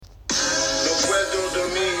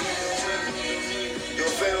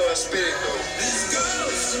I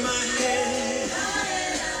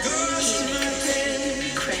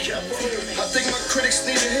think my critics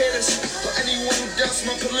need to hear this. For anyone who doubts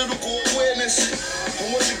my political awareness,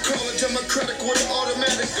 I'm what you call a democratic with an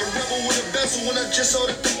automatic, a rebel with a bezel when I just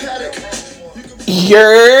ordered the paddock.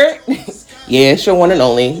 Yeah, it's your one and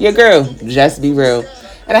only, your girl, Just Be Real.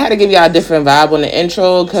 And I had to give y'all a different vibe on the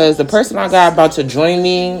intro because the person I got about to join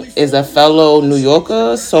me is a fellow New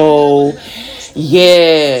Yorker. So,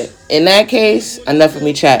 yeah, in that case, enough of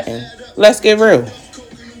me chatting. Let's get real.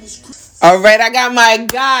 All right, I got my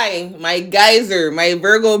guy, my geyser, my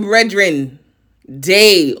Virgo brethren,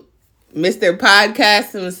 Day, Mr.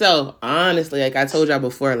 Podcast himself. Honestly, like I told y'all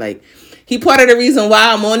before, like, he part of the reason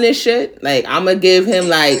why I'm on this shit. Like, I'm going to give him,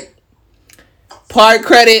 like, part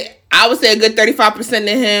credit. I would say a good 35%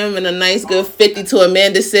 to him and a nice good 50 to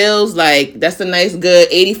Amanda Seales. Like, that's a nice good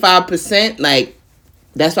 85%. Like,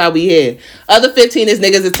 that's why we here. Other 15 is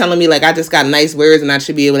niggas is telling me, like, I just got nice words and I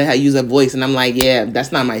should be able to use a voice. And I'm like, yeah,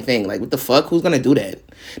 that's not my thing. Like, what the fuck? Who's going to do that?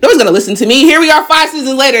 Nobody's going to listen to me. Here we are 5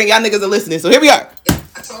 seasons later and y'all niggas are listening. So here we are.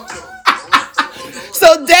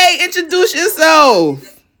 So, Day, introduce yourself.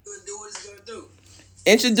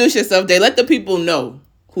 Introduce yourself, Day. Let the people know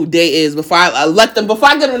who Day is before I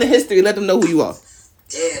get on the history. Let them know who you are.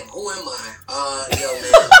 Damn, who am I? Yo,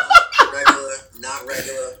 man, regular, not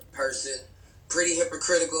regular person. Pretty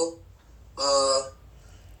hypocritical,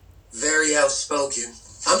 very outspoken.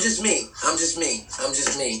 I'm just me.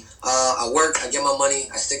 I work, I get my money,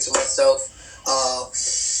 I stick to myself.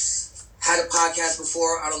 Had a podcast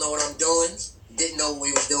before, I don't know what I'm doing. Didn't know what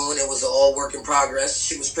we was doing. It was an all work in progress.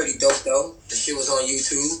 Shit was pretty dope though. The shit was on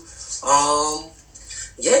YouTube.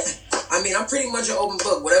 Yeah. I mean, I'm pretty much an open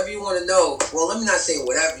book. Whatever you want to know. Well, let me not say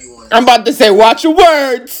whatever you want to know. I'm about to say, watch your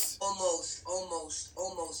words. Almost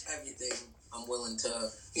everything I'm willing to,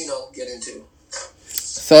 get into.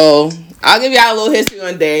 So, I'll give y'all a little history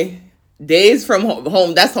on Day. Day's from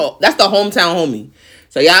home. That's the hometown homie.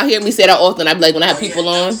 So, y'all hear me say that often. I be like, when I have people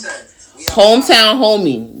on. Hometown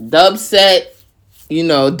homie. Dub set.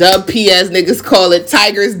 Dub PS niggas call it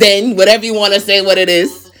Tiger's Den. Whatever you want to say what it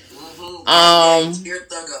is.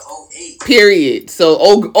 Period. So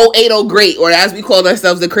 08 great, or as we called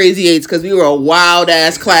ourselves, the Crazy Eights, because we were a wild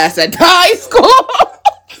ass class at high school.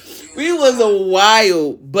 We was a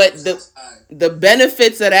wild, but the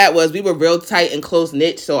benefits of that was we were real tight and close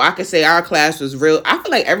knit. So I could say our class was real. I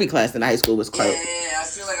feel like every class in high school was close. Yeah, I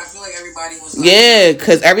feel like everybody was.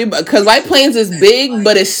 Because White Plains is big,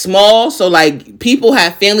 but it's small. So like people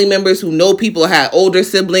had family members who know people, had older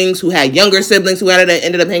siblings who had younger siblings who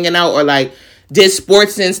ended up hanging out, or like did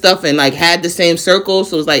sports and stuff and like had the same circle.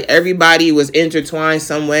 So it's like everybody was intertwined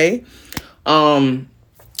some way.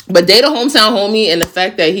 But Day the hometown homie, and the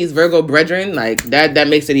fact that he's Virgo brethren, like that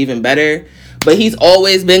makes it even better. But he's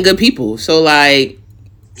always been good people. So like,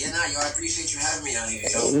 yeah, yo, I appreciate you having me out here.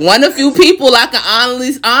 Yo. One of few people I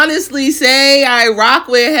can honestly say I rock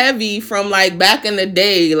with heavy from like back in the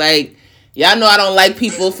day. Like, y'all know I don't like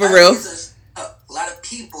people for real. A lot of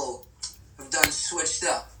people have done switched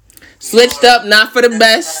up. Switched up, not for the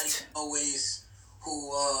best. Always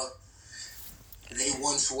who they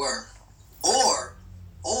once were,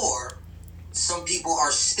 or some people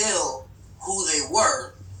are still who they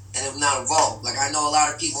were and have not evolved. Like I know a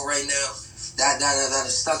lot of people right now that are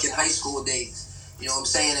stuck in high school days. You know what I'm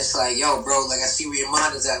saying? It's like, yo, bro, like I see where your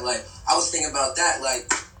mind is at. Like I was thinking about that.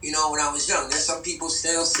 Like when I was young, there's some people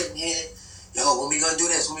still sitting here. Yo, when we gonna do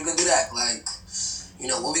this? When we gonna do that? Like.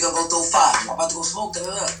 When we gonna go throw 5? I'm about to go smoke them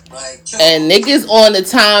up. Like, and niggas on the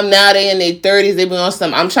time now, they in their 30s, they be on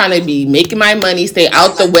some, I'm trying to be making my money, stay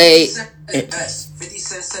out the way. 50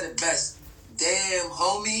 Cent said it best. Damn,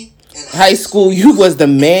 homie. In high school, you was the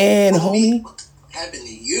man, homie. What happened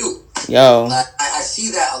to you? Yo. Like, I see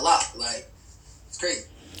that a lot. Like, it's crazy.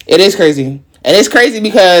 It is crazy. And it's crazy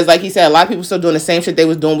because, like he said, a lot of people still doing the same shit we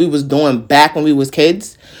was doing back when we was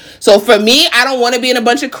kids. So for me, I don't want to be in a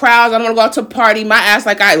bunch of crowds. I don't want to go out to party. My ass,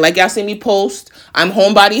 like y'all see me post. I'm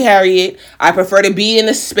homebody Harriet. I prefer to be in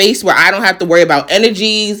a space where I don't have to worry about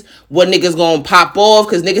energies, what niggas gonna pop off,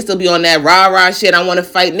 because niggas still be on that rah-rah shit. I want to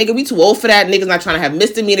fight. Nigga, we too old for that. Niggas not trying to have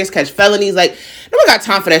misdemeanors, catch felonies. Like, nobody got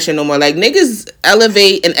time for that shit no more. Like, niggas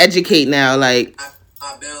elevate and educate now. Like,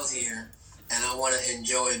 my bill's here, and I want to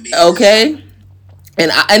enjoy it. Okay.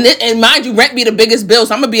 And mind you, rent be the biggest bill,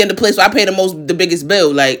 so I'm gonna be in the place where I pay the biggest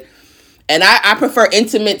bill. Like, and I prefer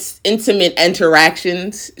intimate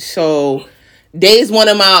interactions. So Day's one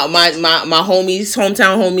of my homies,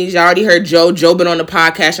 hometown homies. Y'all already heard Joe. Joe been on the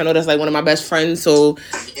podcast. I know that's like one of my best friends. So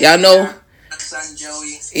y'all know.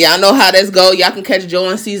 Y'all know how this go. Y'all can catch Joe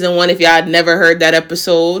on season 1 if y'all had never heard that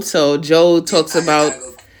episode. So Joe talks about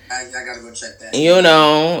I gotta go check that. You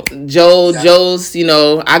know, Joe's, you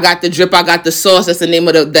know, I got the drip, I got the sauce. That's the name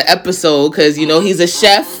of the episode. Because, you know, he's a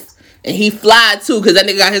chef. And he fly, too. Because that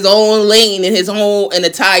nigga got his own lane and his own and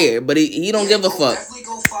attire. But he don't give a fuck. Definitely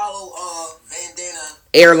go follow Bandana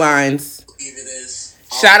Airlines. I believe it is.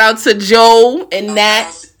 Shout out to Joe and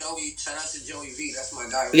Nat. Shout out to Joey V. That's my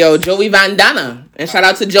guy. Yo, Joey Vandana. And shout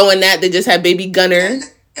out to Joe and Nat. They just had baby Gunner.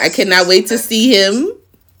 I cannot wait to see him.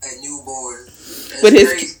 A newborn. With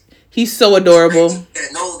his... He's so adorable.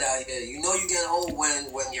 Getting old out here. You know you getting old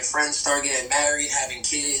when your friends start getting married, having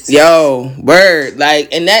kids. Yo, word. Like,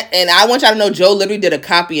 and I want y'all to know Joe literally did a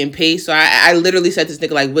copy and paste. So I literally said to this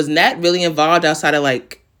nigga, like, was Nat really involved outside of,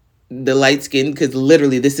 like, the light skin? Because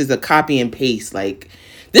literally, this is a copy and paste. Like,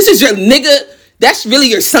 this is your nigga. That's really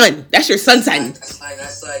your son. That's your son's son. That's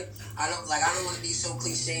like, I don't want to be so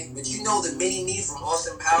cliche, but you know the mini me from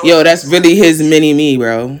Austin Powers? Yo, that's really his mini me,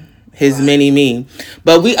 bro. His mini me.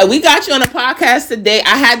 But we got you on a podcast today.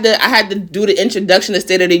 I had to do the introduction to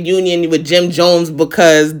State of the Union with Jim Jones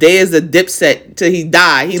because Day is a Dipset till he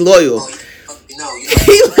die. He loyal. You know.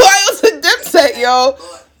 He loyal to Dipset, yo.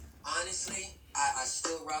 But honestly, I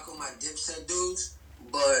still rock with my Dipset dudes,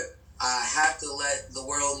 but I have to let the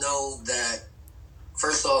world know that,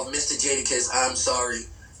 first off, Mr. Jadakiss, I'm sorry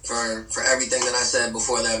for everything that I said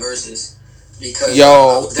before that versus. Because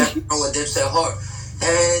I was definitely with Dipset hard.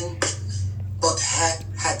 But had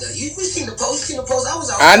you seen the post? I was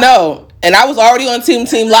out. I know. And I was already on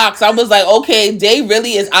Team Locks. I was like, okay, Day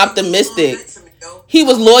really is optimistic. He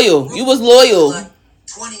was loyal. You was loyal. Like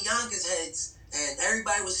 20 Yonkers heads, and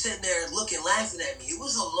everybody was sitting there looking, laughing at me. It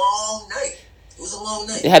was a long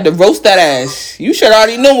night. They had to roast that ass. You should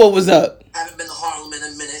already know what was up. I haven't been to Harlem in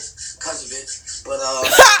a minute because of it. But,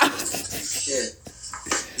 shit.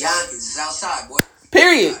 Yonkers is outside, boy.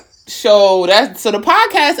 Period. So the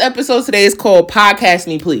podcast episode today is called Podcast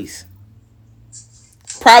Me Please.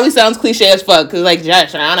 Probably sounds cliche as fuck because like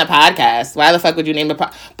Josh, I'm on a podcast. Why the fuck would you name a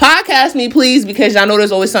podcast me please? Because y'all know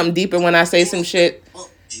there's always something deeper when I say some shit.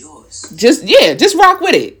 Just rock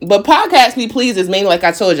with it. But podcast me please is mainly like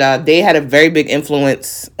I told y'all. They had a very big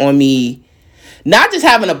influence on me. Not just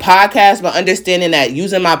having a podcast, but understanding that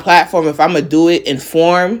using my platform, if I'm gonna do it in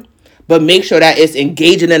form, but make sure that it's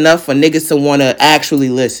engaging enough for niggas to want to actually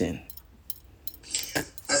listen.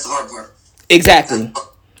 That's the hard part. Exactly.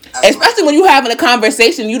 Especially when you having a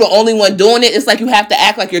conversation, you the only one doing it. It's like you have to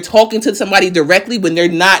act like you're talking to somebody directly when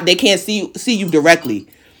they're not. They can't see you directly.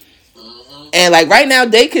 Mm-hmm. And like right now,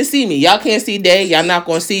 they can see me. Y'all can't see Day. Y'all not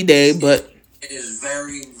gonna see Day, but it is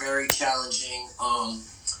very, very challenging.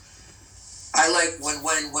 I like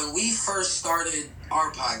when we first started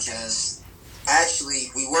our podcast.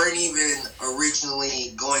 Actually, we weren't even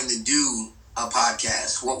originally going to do a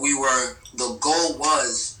podcast. The goal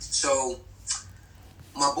was, so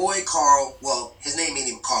my boy Carl, well, his name ain't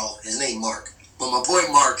even Carl, his name Mark. But my boy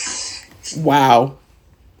Mark. Wow.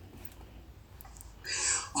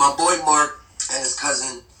 My boy Mark and his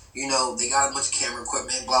cousin, you know, they got a bunch of camera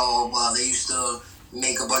equipment, blah, blah, blah. They used to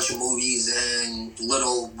make a bunch of movies and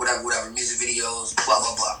little, whatever, music videos, blah,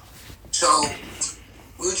 blah, blah. So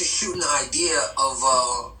we were just shooting the idea of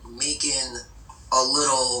making a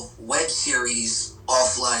little web series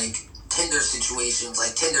off like Tinder situations,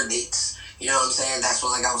 like Tinder dates. You know what I'm saying? That's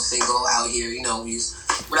when like I was single out here, you know,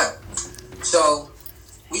 whatever. So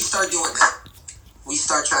we start doing that. We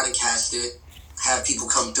start trying to cast it, have people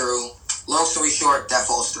come through. Long story short, that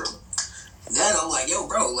falls through. Then I'm like, yo,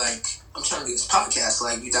 bro, like, I'm trying to do this podcast.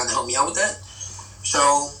 Like, you down to help me out with that?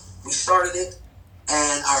 So we started it,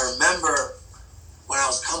 and I remember when I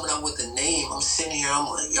was coming up with the name, I'm sitting here, I'm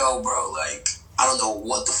like, yo, bro, like, I don't know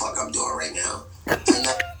what the fuck I'm doing right now. And then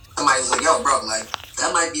somebody was like, yo, bro, like,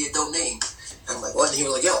 that might be a dope name. And I'm like, what? And he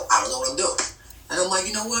was like, yo, I don't know what I'm doing. And I'm like,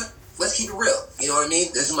 you know what? Let's keep it real. You know what I mean?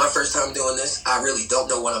 This is my first time doing this. I really don't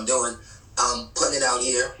know what I'm doing. I'm putting it out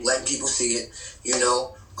here, letting people see it, you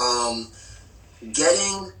know.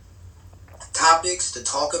 Getting topics to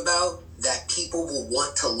talk about that people will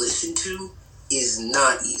want to listen to is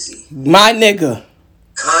not easy. My nigga.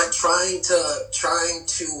 Trying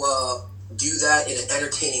to do that in an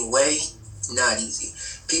entertaining way, not easy.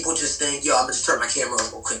 People just think, yo, I'm gonna just turn my camera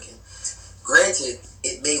on real quick. Granted,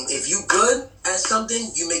 if you good at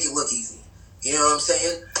something, you make it look easy. You know what I'm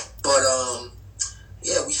saying? But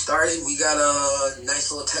yeah, we started. We got a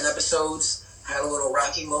nice little 10 episodes. Had a little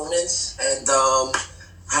rocky moments, and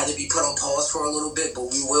had to be put on pause for a little bit, but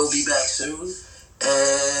we will be back soon.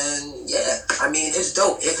 And yeah, I mean, it's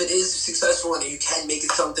dope. If it is successful and you can make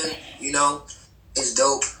it something, you know, it's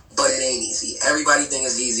dope, but it ain't easy. Everybody think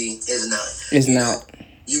it's easy. It's not. It's not.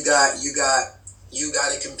 You got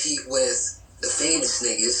to compete with the famous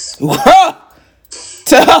niggas.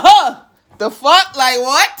 The fuck? Like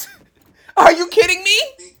what? Are you kidding me?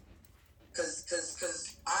 Cause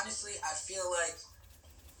honestly, I feel like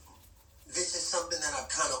this is something that I've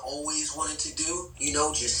kind of always wanted to do. You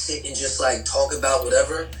know, just sit and just like talk about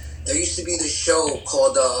whatever. There used to be this show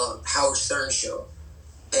called Howard Stern Show.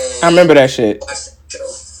 And I remember that shit. I watched that show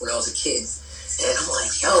when I was a kid. And I'm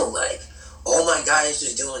like, yo, like, all my guys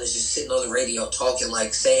just doing is just sitting on the radio talking,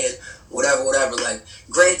 like, saying whatever. Like,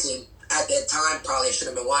 granted, at that time, probably I should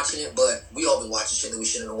have been watching it, but we all been watching shit that we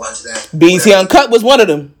shouldn't have been watching that. BET Uncut was one of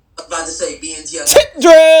them. I was about to say, BET Uncut. Tip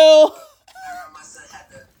drill! My son had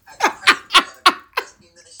the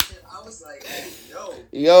I was like, hey,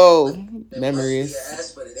 yo, memories. It must be your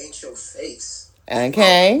ass, but it ain't your face.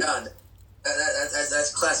 Okay. Oh, God.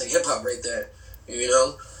 That's classic hip hop right there, you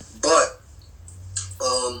know. But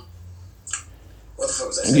what the fuck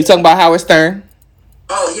was I saying? You talking about Howard Stern?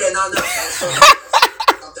 Oh yeah, no.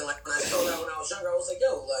 Something like when I saw that when I was younger, I was like,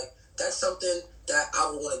 yo, like that's something that I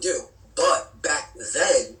would want to do. But back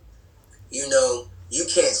then, you know, you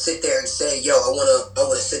can't sit there and say, yo, I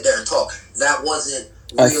wanna sit there and talk. That wasn't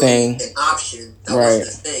really an option. That wasn't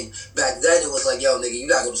a thing. Back then, it was like, yo, nigga, you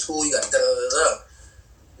gotta go to school. You gotta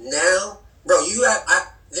Now, bro,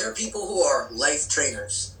 there are people who are life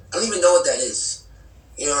trainers. I don't even know what that is.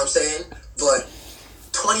 You know what I'm saying? But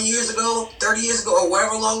 20 years ago, 30 years ago, or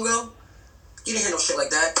whatever long ago, you didn't hear no shit like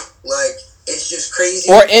that. Like, it's just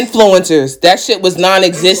crazy. Or influencers. That shit was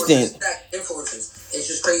non-existent. Influencers. It's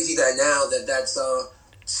just crazy that now that's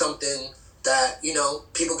something that, you know,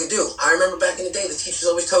 people could do. I remember back in the day, the teachers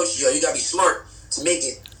always told you, yo, you gotta be smart to make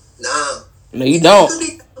it. Nah. No, you don't.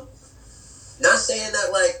 Not saying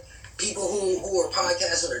that, like, people who are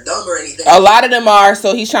podcasting are dumb or anything. A lot of them are,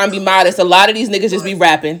 so he's trying to be modest. A lot of these niggas just be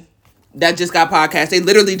rapping. That just got podcasts. They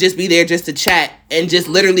literally just be there just to chat and just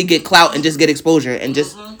literally get clout and just get exposure and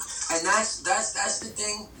just. And that's the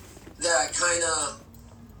thing that I kind of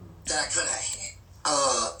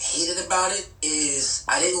hated about it is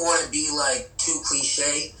I didn't want to be like too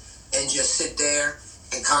cliche and just sit there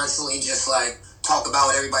and constantly just like talk about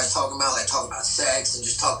what everybody's talking about, like talk about sex and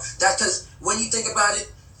just talk. That because when you think about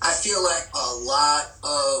it, I feel like a lot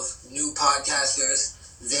of new podcasters,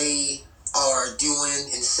 they are doing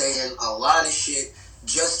and saying a lot of shit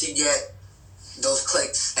just to get those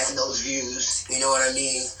clicks and those views, you know what I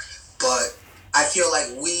mean? But I feel like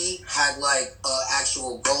we had like an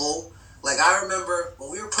actual goal. Like I remember when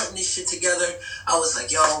we were putting this shit together, I was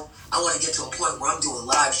like, yo, I want to get to a point where I'm doing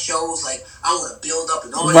live shows. Like I want to build up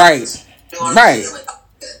an audience. You know what I'm saying? Like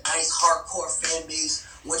a nice hardcore fan base.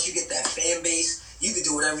 Once you get that fan base, you can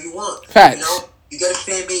do whatever you want. Facts. You know? You get a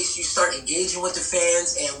fan base, you start engaging with the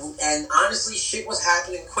fans, and honestly, shit was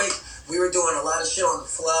happening quick. We were doing a lot of shit on the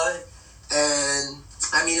fly, and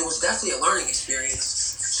I mean, it was definitely a learning experience.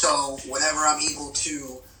 So whenever I'm able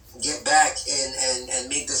to get back and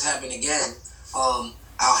make this happen again, I'll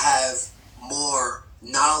have more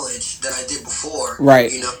knowledge than I did before.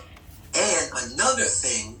 Right. You know. And another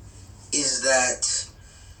thing is that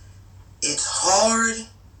it's hard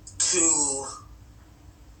to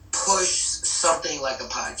push something like a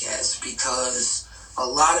podcast because a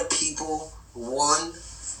lot of people, one,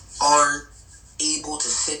 aren't able to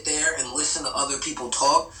sit there and listen to other people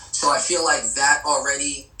talk. So I feel like that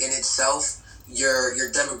already in itself, your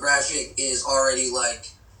demographic is already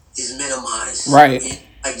is minimized. Right.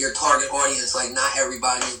 Like your target audience, like not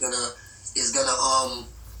everybody is gonna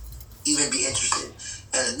even be interested.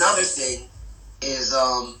 And another thing is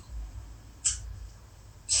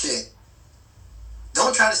shit.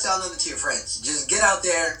 Don't try to sell nothing to your friends. Just get out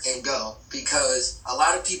there and go. Because a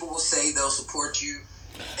lot of people will say they'll support you.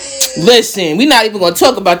 And listen, we're not even going to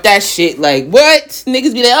talk about that shit. Like, what?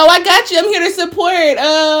 Niggas be like, oh, I got you. I'm here to support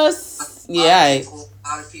us. Yeah. A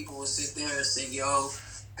lot of people will sit there and say, yo,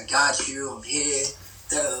 I got you. I'm here.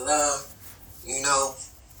 Da-da-da. You know.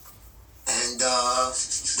 And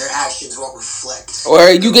their actions won't reflect. Or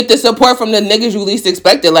you get the support from the niggas you least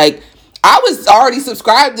expected. Like, I was already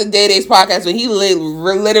subscribed to Day Day's podcast when he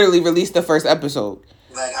literally released the first episode.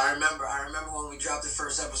 Like I remember when we dropped the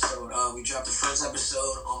first episode. We dropped the first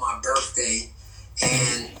episode on my birthday,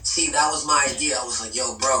 and see that was my idea. I was like,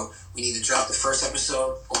 "Yo, bro, we need to drop the first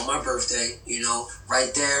episode on my birthday." You know,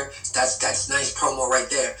 right there. That's nice promo right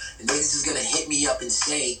there. And niggas is gonna hit me up and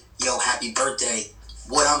say, "Yo, happy birthday."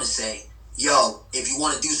 What I'm gonna say, "Yo, if you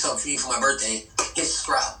want to do something for me for my birthday, hit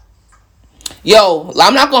subscribe." Yo,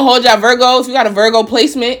 I'm not gonna hold y'all Virgos. If you got a Virgo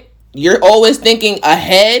placement, you're always thinking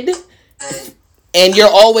ahead, and you're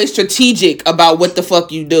always strategic about what the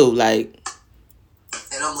fuck you do. Like,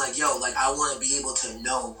 and And I'm like, yo, like, I want to be able to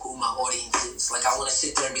know who my audience is. Like, I want to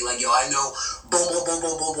sit there and be like, yo, I know, boom, boom, boom,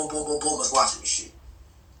 boom, boom, boom, boom, boom, boom, is watching this shit.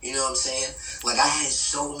 You know what I'm saying? Like, I had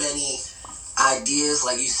so many ideas.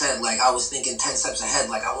 Like you said, like, I was thinking 10 steps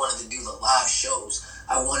ahead. Like, I wanted to do the live shows.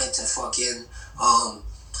 I wanted to fucking,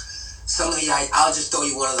 some of the, I'll just throw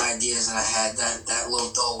you one of the ideas that I had, that little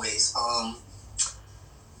throwaways.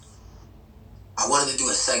 I wanted to do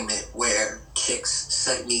a segment where chicks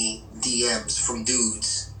sent me DMs from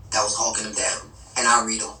dudes that was hawking them down, and I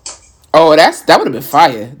read them. Oh, that would have been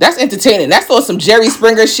fire. That's entertaining. That's on some Jerry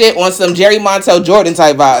Springer shit, on some Jerry Montel Jordan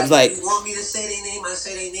type vibes. Like, if you want me to say their name, I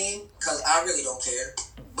say their name, because I really don't care.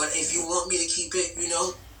 But if you want me to keep it, you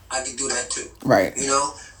know, I can do that too. Right. You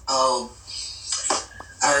know?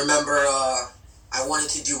 I remember I wanted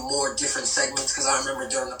to do more different segments, because I remember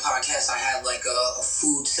during the podcast I had like a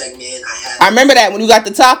food segment. I remember that when you got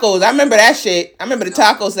the tacos. I remember that shit. I remember the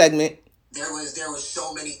taco segment. There was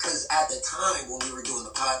so many, because at the time when we were doing the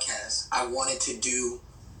podcast, I wanted to do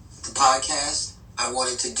the podcast. I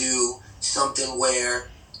wanted to do something where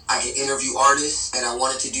I could interview artists, and I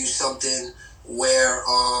wanted to do something where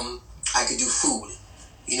I could do food.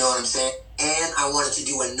 You know what I'm saying? And I wanted to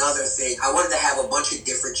do another thing. I wanted to have a bunch of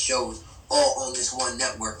different shows all on this one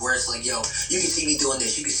network, where it's like, yo, you can see me doing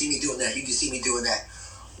this, you can see me doing that, you can see me doing that.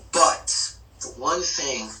 But the one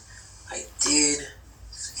thing I did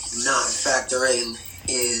not factor in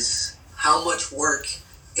is how much work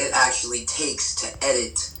it actually takes to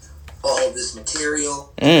edit all of this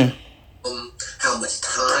material. How much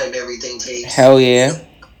time everything takes. Hell yeah. You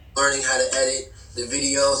know, learning how to edit the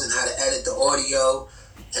videos and how to edit the audio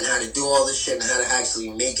and how to do all this shit and how to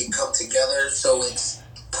actually make it come together so it's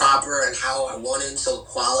proper and how I want it, so the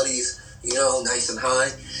quality's, you know, nice and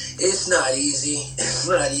high. It's not easy. It's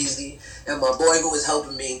not easy. And my boy who was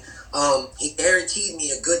helping me, he guaranteed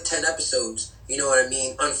me a good 10 episodes. You know what I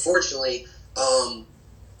mean? Unfortunately,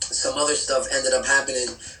 some other stuff ended up happening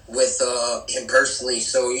with him personally,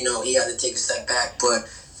 so, you know, he had to take a step back. But,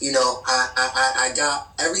 you know, I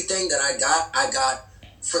got everything that I got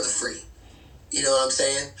for the free. You know what I'm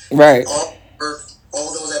saying? Right.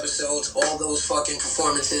 All those episodes, all those fucking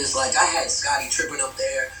performances. Like, I had Scotty Trippin up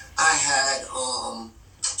there. I had,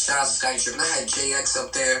 shout out to Scotty Trippin. I had JX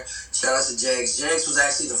up there. Shout out to JX. JX was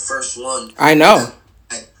actually the first one. I know.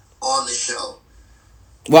 On the show.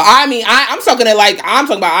 Well, I mean, I'm talking about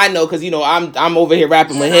I know, because, you know, I'm over here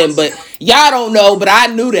rapping with him, but y'all don't know, but I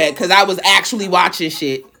knew that because I was actually watching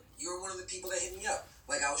shit. You were one of the people that hit me up.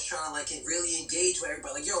 Like, I was trying to, like, really engage with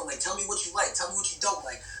everybody. Like, yo, like, tell me what you like. Tell me what you don't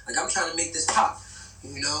like. Like, I'm trying to make this pop,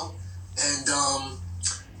 you know? And,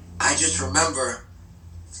 I just remember,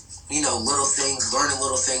 you know, little things, learning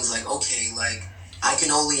little things, like, okay, like, I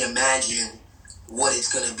can only imagine what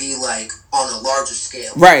it's going to be like on a larger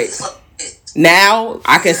scale. Right. Now,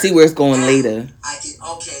 I can see where it's going later. Now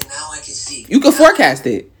I can see. You can forecast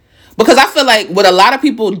it. Because I feel like what a lot of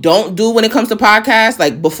people don't do when it comes to podcasts,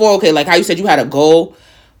 like before, okay, like how you said you had a goal.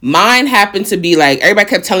 Mine happened to be like, everybody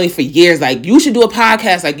kept telling me for years, like, you should do a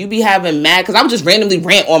podcast. Like, you be having mad, because I would just randomly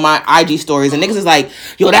rant on my IG stories. And niggas is like,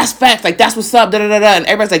 yo, that's facts. Like, that's what's up, da-da-da-da. And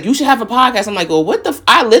everybody's like, you should have a podcast. I'm like, well, what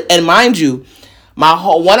the and mind you,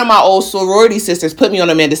 one of my old sorority sisters put me on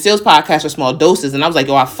Amanda Seales podcast for Small Doses. And I was like,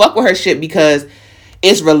 yo, I fuck with her shit because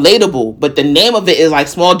it's relatable. But the name of it is like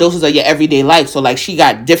Small Doses of Your Everyday Life. So, like, she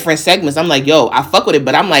got different segments. I'm like, yo, I fuck with it.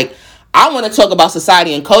 But I'm like, I want to talk about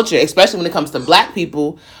society and culture, especially when it comes to black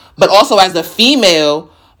people, but also as a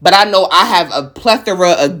female. But I know I have a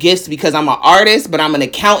plethora of gifts because I'm an artist, but I'm an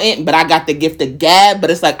accountant, but I got the gift of gab.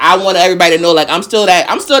 But it's like, I want everybody to know, like, I'm still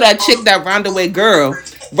that chick, that roundaway girl,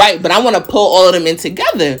 right? But I want to pull all of them in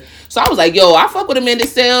together. So I was like, yo, I fuck with Amanda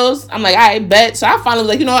Seales. I'm like, I bet. So I finally was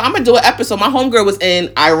like, you know what? I'm going to do an episode. My homegirl was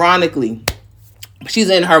in, ironically, she's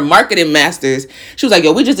in her marketing masters. She was like,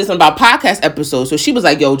 yo, we just did something about podcast episodes. So she was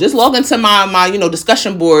like, yo, just log into my you know,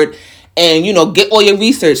 discussion board and, you know, get all your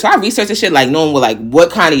research. So I researched the shit, like, knowing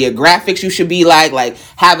what kind of your graphics you should be like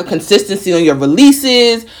have a consistency on your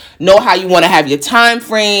releases, know how you want to have your time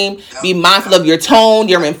frame, be mindful of your tone,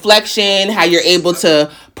 your inflection, how you're able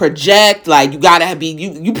to project. Like, you gotta be,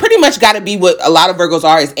 you pretty much gotta be what a lot of Virgos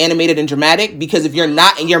are, is animated and dramatic, because if you're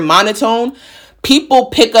not and you're monotone, people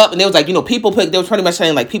pick up, and they was like, you know, they was pretty much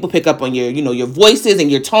saying, like, people pick up on your, you know, your voices and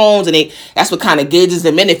your tones, and that's what kind of gauges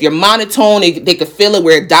them in. If you're monotone, they could feel it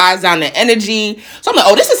where it dies down the energy. So I'm like,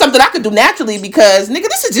 oh, this is something I could do naturally, because, nigga,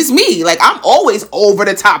 this is just me. Like, I'm always over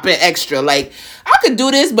the top and extra. Like, I could do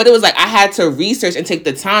this, but it was like, I had to research and take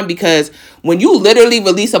the time, because when you literally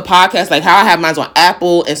release a podcast, like how I have mine on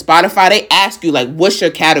Apple and Spotify, they ask you, like, what's your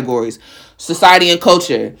categories? Society and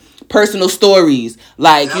culture, personal stories,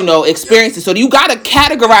 like, you know, experiences. So you gotta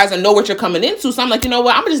categorize and know what you're coming into. So I'm like, you know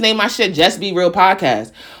what? I'm gonna just name my shit Just Be Real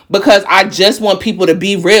Podcast. Because I just want people to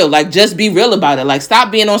be real. Like, just be real about it. Like,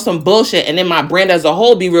 stop being on some bullshit. And then my brand as a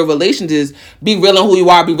whole, Be Real Relations, is be real in who you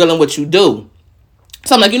are, be real in what you do.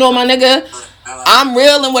 So I'm like, you know what, my nigga? I'm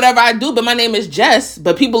real in whatever I do, but my name is Jess.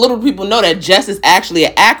 But little people know that Jess is actually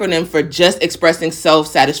an acronym for Just Expressing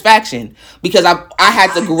Self-Satisfaction. Because I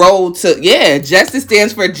had to grow to, Jess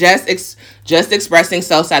stands for Just Expressing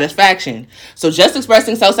Self-Satisfaction. So just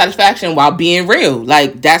expressing self-satisfaction while being real.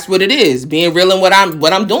 Like, that's what it is. Being real in what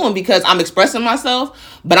I'm doing, because I'm expressing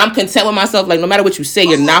myself, but I'm content with myself. Like, no matter what you say,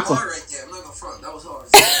 you're not going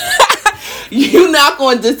you're not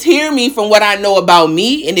going to deter me from what I know about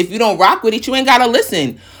me. And if you don't rock with it, you ain't got to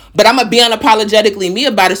listen. But I'm going to be unapologetically me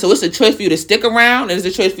about it. So it's a choice for you to stick around, and it's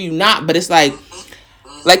a choice for you not. But it's like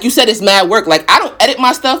you said, it's mad work. Like, I don't edit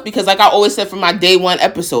my stuff because, like I always said from my day one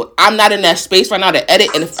episode, I'm not in that space right now to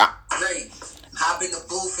edit. And if hop in the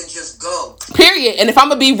booth and just go. Period. And if I'm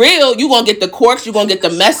going to be real, you're going to get the quirks, you're going to get the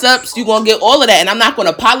mess ups, you're going to get all of that. And I'm not going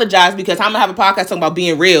to apologize because I'm going to have a podcast talking about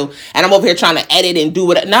being real. And I'm over here trying to edit and do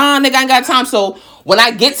what. Nah, nigga, I ain't got time. So when I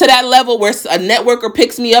get to that level where a networker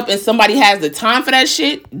picks me up and somebody has the time for that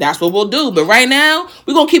shit, that's what we'll do. But right now,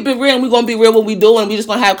 we're going to keep it real, and we're going to be real what we do, and we just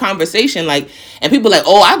going to have conversation. Like, and people like,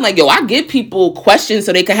 oh, I'm like, yo, I give people questions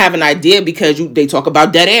so they can have an idea, because they talk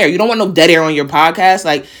about dead air. You don't want no dead air on your podcast.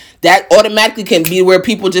 Like, that automatically can be where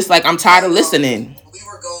people just like, I'm tired of listening. We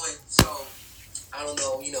were going, so I don't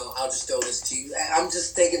know, I'll just throw this to you. I'm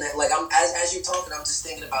just thinking that, like, I'm as you're talking, I'm just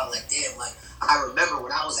thinking about, like, damn, like, I remember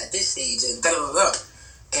when I was at this stage and da da da.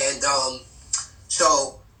 And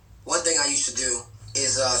so one thing I used to do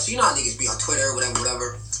is so you know how niggas be on Twitter,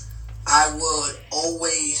 whatever. I would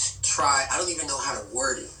always try. I don't even know how to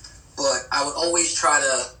word it, but I would always try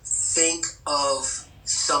to think of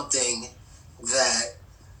something that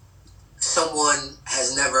someone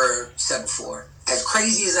has never said before. As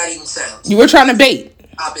crazy as that even sounds. You were trying to bait.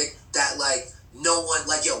 Topic that, like, no one,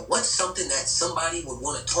 like, yo, what's something that somebody would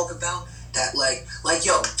want to talk about that, like,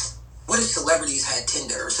 yo, what if celebrities had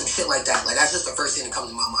Tinder or some shit like that? Like, that's just the first thing that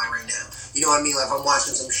comes to my mind right now. You know what I mean? Like, if I'm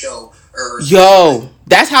watching some show or... Yo,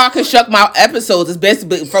 that's how I construct my episodes. It's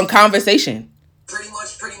basically from conversation. Pretty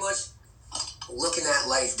much looking at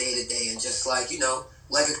life day to day and just, like,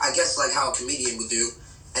 like, I guess, like, how a comedian would do,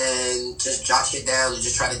 and just jot shit down and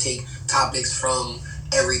just try to take topics from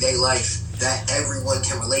everyday life that everyone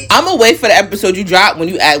can relate to. I'm gonna wait for the episode you drop when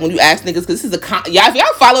you ask niggas, because this is if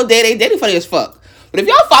y'all follow Day funny as fuck. But if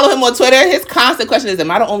y'all follow him on Twitter, his constant question is, am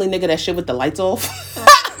I the only nigga that shit with the lights off?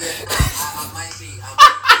 I might be.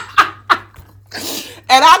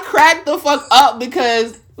 And I cracked the fuck up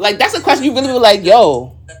because, like, that's a question you really were like,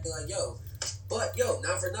 yo. I'd be like, yo. But, yo,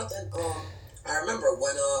 not for nothing, I remember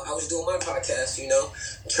when I was doing my podcast,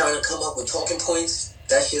 trying to come up with talking points,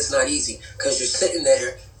 that shit's not easy. Because you're sitting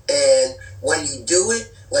there, and when you do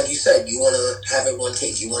it, like you said, you want to have it one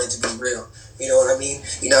take. You want it to be real. You know what I mean?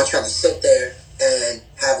 You're not trying to sit there and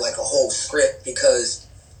have, like, a whole script, because...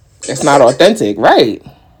 It's not authentic, right?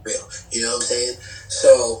 Real. You know what I'm saying?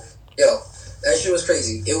 So, yo, that shit was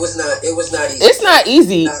crazy. It was not easy. It's not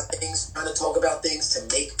easy. Trying to talk about things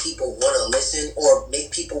to make people want to listen or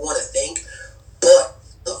make people want to think. But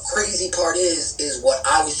the crazy part is what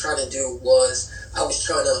I was trying to do was I was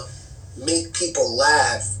trying to make people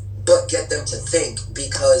laugh, but get them to think,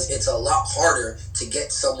 because it's a lot harder to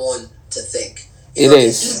get someone to think. It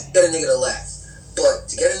is. It's easy to get a nigga to laugh, but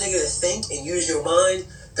to get a nigga to think and use your mind,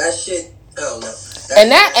 that shit, I don't know.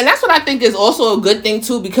 And that's what I think is also a good thing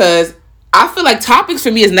too, because I feel like topics for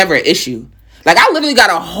me is never an issue. Like, I literally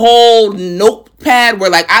got a whole notepad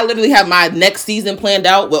where, like, I literally have my next season planned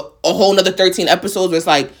out with a whole nother 13 episodes where it's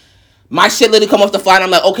like, my shit literally come off the fly, and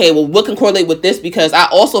I'm like, okay, well, what can correlate with this? Because I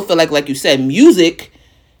also feel like you said, music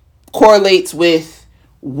correlates with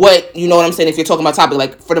what, you know what I'm saying, if you're talking about topic.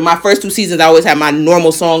 Like, for my first 2 seasons, I always had my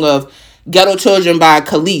normal song of Ghetto Children by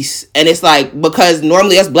Khalees. And it's like, because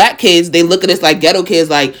normally us black kids, they look at us like ghetto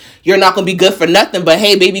kids, like, you're not going to be good for nothing, but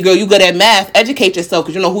hey, baby girl, you good at math, educate yourself,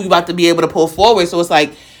 because you know who you about to be able to pull forward. So it's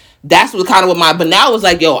like, that's what kind of what but now it's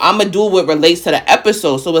like, yo, I'm going to do what relates to the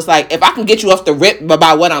episode. So it's like, if I can get you off the rip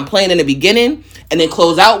about what I'm playing in the beginning and then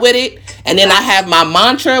close out with it, and then I have my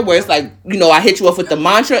mantra where it's like, I hit you off with the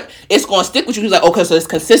mantra, it's going to stick with you. It's like, okay, so it's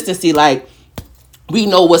consistency, like, we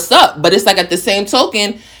know what's up. But it's like, at the same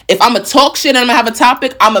token, if I'm going to talk shit and I'm going to have a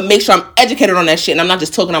topic, I'm going to make sure I'm educated on that shit and I'm not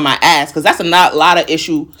just talking on my ass. Because that's a lot of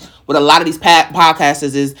issue with a lot of these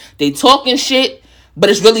podcasters is they talking shit, but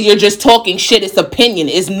it's really, you're just talking shit. It's opinion.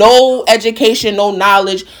 It's no education, no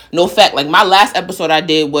knowledge, no fact. Like, my last episode I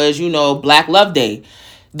did was, Black Love Day.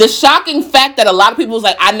 The shocking fact that a lot of people was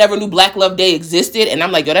like, I never knew Black Love Day existed. And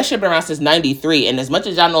I'm like, yo, that shit been around since 93. And as much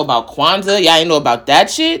as y'all know about Kwanzaa, y'all ain't know about that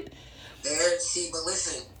shit. See, but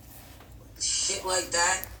listen, shit like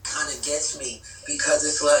that kind of gets me. Because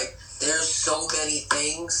it's like, there's so many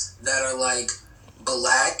things that are like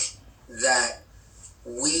black that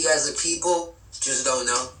we as a people just don't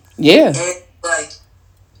know. Yeah. And like,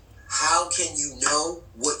 how can you know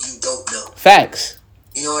what you don't know? Facts.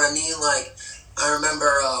 You know what I mean? Like, I remember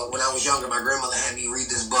when I was younger, my grandmother had me read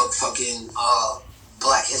this book, fucking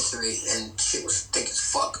Black History, and shit was thick as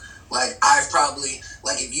fuck. Like, I've probably,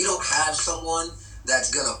 like, if you don't have someone that's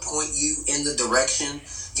gonna point you in the direction,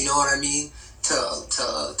 you know what I mean,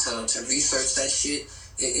 to research that shit,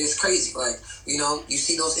 it's crazy. Like, you know, you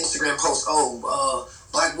see those Instagram posts,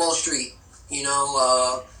 Black Wall Street, you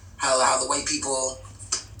know, how the white people...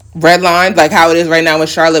 Redlined, like how it is right now in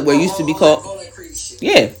Charlotte, where it used to be called... all that crazy shit.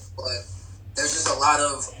 Yeah. But there's just a lot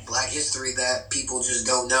of black history that people just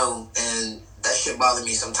don't know, and that shit bothers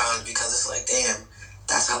me sometimes because it's like, damn,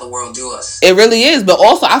 that's how the world do us. It really is, but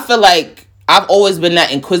also I feel like I've always been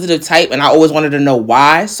that inquisitive type, and I always wanted to know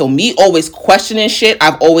why. So me always questioning shit,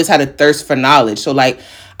 I've always had a thirst for knowledge. So like,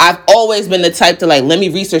 I've always been the type to like, let me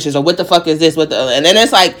research this, or what the fuck is this? And then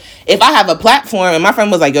it's like, if I have a platform, and my friend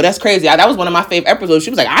was like, yo, that's crazy. That was one of my favorite episodes. She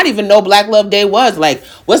was like, I didn't even know Black Love Day was. Like,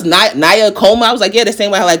 what's Naya Coma? I was like, yeah, the same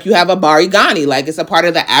way like you have a Bari Ghani. Like, it's a part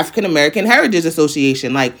of the African American Heritage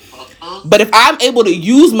Association. Like, but if I'm able to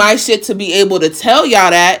use my shit to be able to tell y'all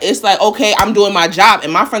that, it's like, okay, I'm doing my job.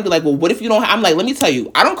 And my friends are like, well, what if you don't? I'm like, let me tell you,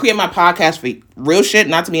 I don't create my podcast for real shit,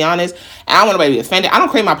 not to be honest. And I don't want anybody to be offended. I don't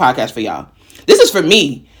create my podcast for y'all. This is for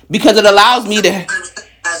me. Because it allows me to... It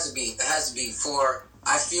has to be for...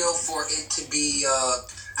 I feel for it to be...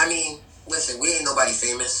 I mean, listen, we ain't nobody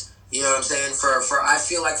famous. You know what I'm saying? I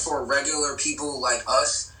feel like for regular people like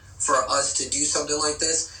us, for us to do something like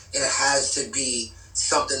this, it has to be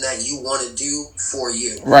something that you want to do for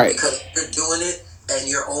you. Right. Because if you're doing it and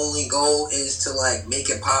your only goal is to, like, make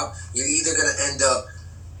it pop, you're either going to end up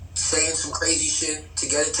saying some crazy shit to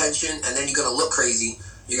get attention, and then you're going to look crazy.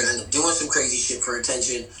 You're going to end up doing some crazy shit for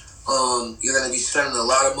attention. You're going to be spending a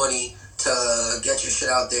lot of money to get your shit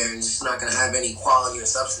out there, and it's just not going to have any quality or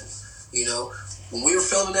substance, you know? When we were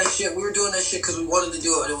filming that shit, we were doing that shit because we wanted to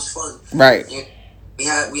do it, and it was fun. Right. We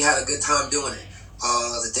had a good time doing it.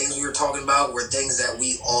 The things we were talking about were things that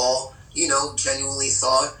we all, you know, genuinely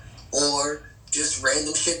thought, or just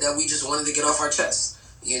random shit that we just wanted to get off our chests,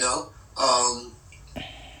 you know?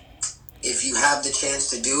 If you have the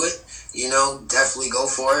chance to do it, you know, definitely go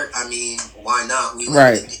for it. I mean, why not? We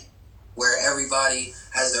live in it where everybody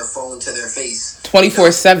has their phone to their face.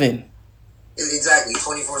 24/7. Exactly,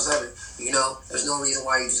 24/7. You know, there's no reason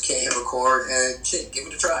why you just can't hit record and shit, give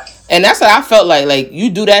it a try. And that's what I felt like. Like,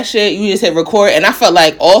 you do that shit, you just hit record. And I felt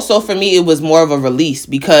like also for me, it was more of a release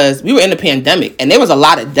because we were in the pandemic and there was a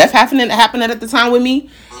lot of death happening at the time with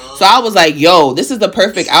me. So I was like, yo, this is the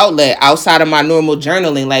perfect outlet outside of my normal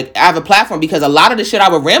journaling. Like, I have a platform because a lot of the shit I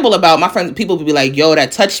would ramble about, my friends, people would be like, yo,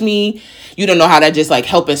 that touched me. You don't know how that just like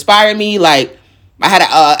helped inspire me. Like, I had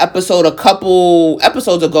an episode a couple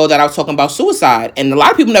episodes ago that I was talking about suicide. And a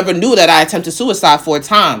lot of people never knew that I attempted suicide 4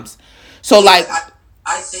 times. So like,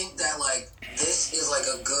 I think that like this is like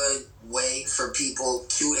a good way for people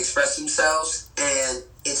to express themselves, and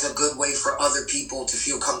it's a good way for other people to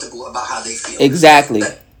feel comfortable about how they feel. Exactly.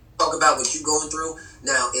 Talk about what you're going through.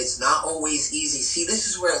 Now, it's not always easy. See, this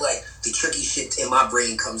is where like the tricky shit in my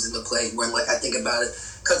brain comes into play when like I think about it,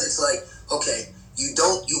 because it's like, okay,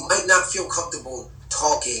 you might not feel comfortable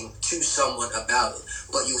talking to someone about it,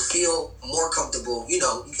 but you feel more comfortable, you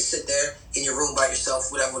know, you can sit there in your room by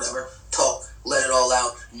yourself, whatever, talk, let it all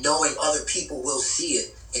out, knowing other people will see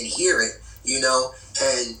it and hear it, you know,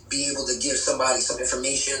 and be able to give somebody some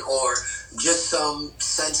information or just some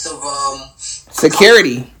sense of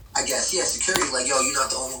security. I guess, yeah, security. Like, yo, you're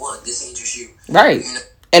not the only one. This ain't just you. Right. You know?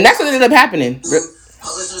 And that's what ended up happening. I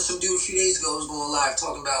was listening to some dude a few days ago who was going live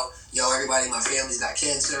talking about, yo, everybody in my family's got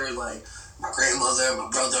cancer. Like, my grandmother,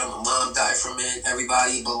 my brother, my mom died from it.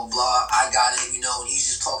 Everybody, blah, blah, blah. I got it, you know. And he's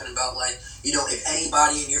just talking about, like, you know, if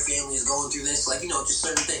anybody in your family is going through this, like, you know, just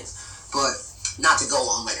certain things. But not to go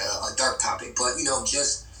on, like, a dark topic, but, you know,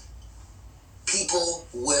 just people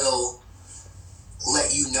will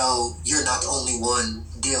let you know you're not the only one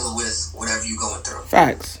dealing with whatever you're going through.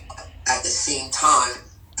 Facts. At the same time,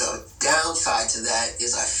 the downside to that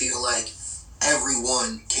is I feel like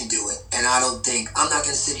everyone can do it. And I'm not going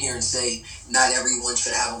to sit here and say not everyone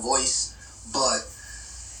should have a voice, but...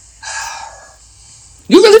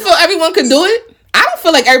 You really feel everyone can do it? I don't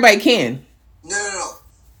feel like everybody can. No.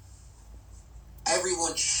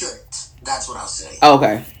 Everyone should. That's what I'll say.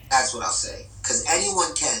 Okay. That's what I'll say. Because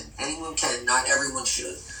anyone can. Anyone can. Not everyone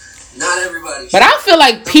should. Not everybody should. But I feel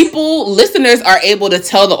like listeners are able to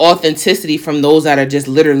tell the authenticity from those that are just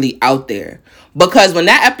literally out there. Because when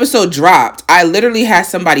that episode dropped, I literally had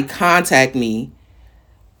somebody contact me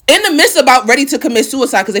in the midst about ready to commit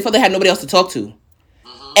suicide because they felt they had nobody else to talk to.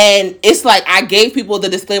 And it's like I gave people the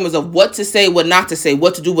disclaimers of what to say, what not to say,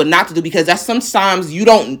 what to do, what not to do, because that's sometimes you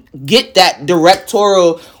don't get that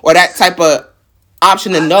directorial or that type of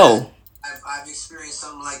option to know. I've experienced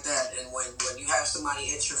something like that, and when you have somebody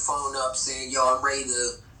hit your phone up saying, "Yo, I'm ready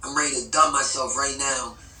to dumb myself right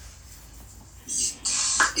now,"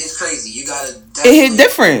 it's crazy. You gotta. It hit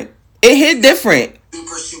different.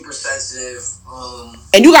 Super sensitive.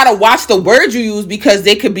 And you gotta watch the words you use because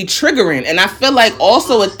they could be triggering. And I feel like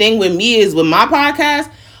also a thing with me is with my podcast,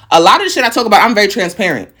 a lot of the shit I talk about, I'm very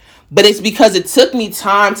transparent. But it's because it took me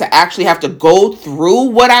time to actually have to go through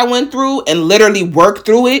what I went through and literally work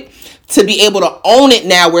through it to be able to own it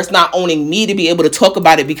now where it's not owning me, to be able to talk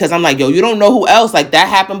about it, because I'm like, yo, you don't know who else. Like that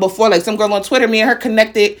happened before. Like some girl on Twitter, me and her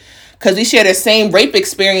connected because we share the same rape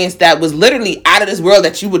experience that was literally out of this world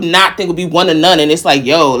that you would not think would be one to none. And it's like,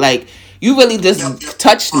 yo, like you really just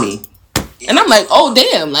touched me. And I'm like, oh,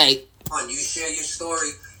 damn, like. You share your story.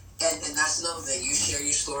 And that's another thing. You share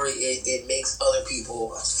your story. It makes other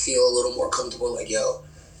people feel a little more comfortable. Like, yo,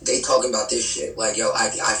 they talking about this shit. Like, yo, I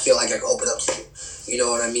feel like I can open up to you. You know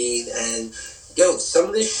what I mean? And, yo, some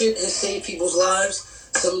of this shit has saved people's lives.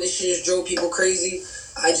 Some of this shit has drove people crazy.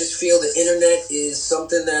 I just feel the internet is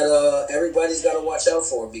something that everybody's got to watch out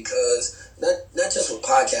for, because not just with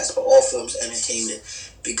podcasts, but all forms of entertainment.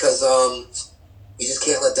 Because you just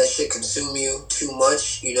can't let that shit consume you too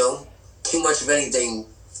much, you know? Too much of anything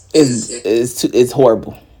is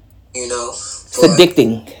horrible. You know? It's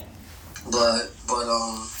addicting. But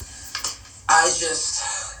I just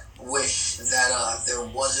wish that there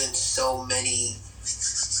wasn't so many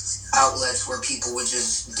outlets where people would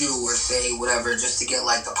just do or say whatever just to get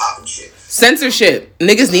like the poppin' shit. Censorship.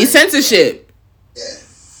 Niggas need censorship. Yeah.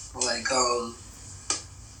 Like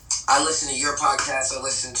I listen to your podcast. I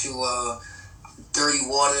listen to Dirty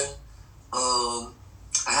Water. I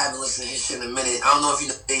haven't listened to his shit in a minute. I don't know if you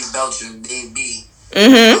know Dave Belcher, Dave B.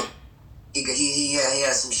 Mm-hmm. He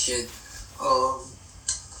had some shit.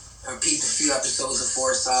 I repeated a few episodes of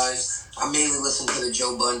Force Size. I mainly listen to the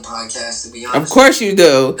Joe Budden podcast, to be honest. Of course you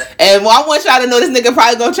do. And I want y'all to know this nigga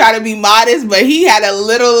probably gonna try to be modest, but he had a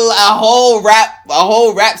whole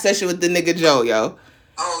rap session with the nigga Joe, yo.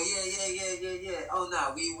 Oh yeah. Oh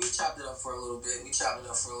nah, we chopped it up for a little bit.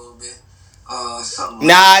 Something.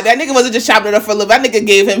 Nah, that nigga wasn't just chopping it up for a little bit. That nigga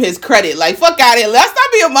gave him his credit. Like, fuck out of here. Let's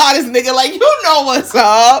not be a modest nigga. Like, you know what's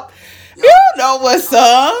up. Yo, you know what's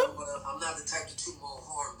up. I'm not the type to toot my own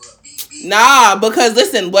horn, but Nah, because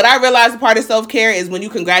listen, what I realized part of self-care is when you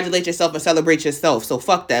congratulate yourself and celebrate yourself. So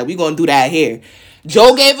fuck that. We gonna do that here.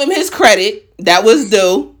 Joe gave him his credit. That was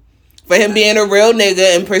due for him being a real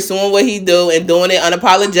nigga and pursuing what he do and doing it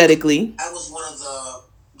unapologetically. That was one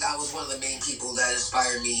of the main people that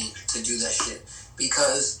inspired me to do that shit.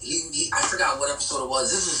 Because he I forgot what episode it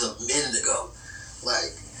was. This was a minute ago.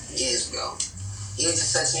 Like, years ago. He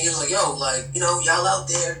just said to me, he was like, yo, like, you know, y'all out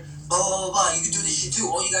there, blah, blah, blah, blah, you can do this shit too.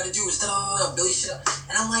 All you gotta do is build shit up.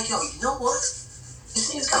 And I'm like, yo, you know what?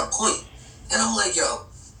 This nigga's got a point. And I'm like, yo,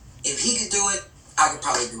 if he could do it, I could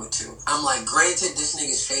probably do it too. I'm like, granted, this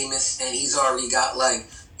nigga's famous and he's already got, like,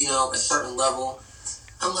 you know, a certain level.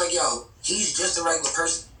 I'm like, yo, he's just a regular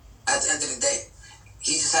person at the end of the day.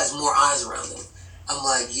 He just has more eyes around him. I'm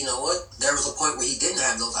like, you know what? There was a point where he didn't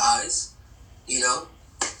have those eyes, you know?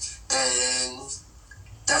 And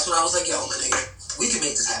that's when I was like, yo, my nigga, we can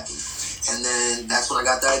make this happen. And then that's when I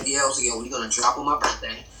got the idea. I was like, yo, what are you going to drop on my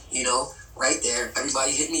birthday? You know, right there.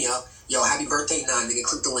 Everybody hit me up. Yo, happy birthday, nigga.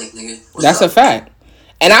 Click the link, nigga. That's a fact.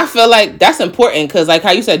 And I feel like that's important because, like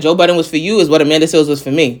how you said, Joe Budden was for you is what Amanda Seales was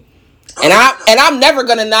for me. And I'm never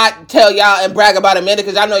gonna not tell y'all and brag about Amanda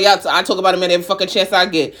because y'all know I talk about Amanda every fucking chance I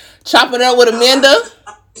get. Chopping it up with Amanda.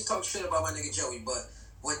 I just talk shit about my nigga Joey, but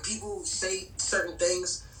when people say certain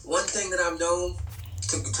things, one thing that I've known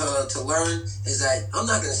to learn is that I'm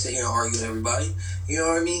not gonna sit here and argue with everybody. You know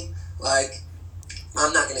what I mean? Like,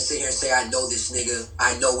 I'm not gonna sit here and say I know this nigga,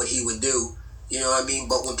 I know what he would do. You know what I mean?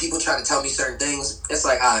 But when people try to tell me certain things, it's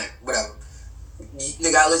like, alright, whatever.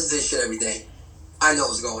 Nigga, I listen to this shit every day. I know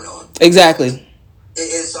what's going on. Exactly.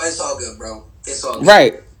 It's all good, bro. It's all good.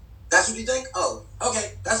 Right. That's what you think? Oh,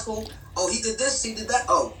 okay, that's cool. Oh, he did this, he did that.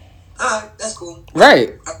 Oh, alright, that's cool. Right.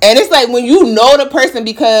 And it's like when you know the person,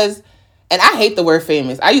 because and I hate the word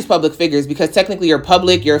famous. I use public figures because technically you're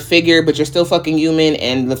public, you're a figure, but you're still fucking human.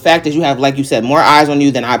 And the fact that you have, like you said, more eyes on you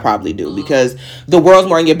than I probably do because the world's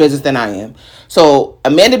more in your business than I am. So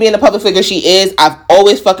Amanda being a public figure, she is. I've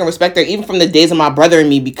always fucking respected her, even from the days of my brother and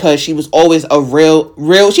me, because she was always a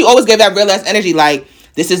real. She always gave that real ass energy. Like,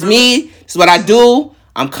 this is me. This is what I do.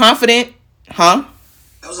 I'm confident. Huh?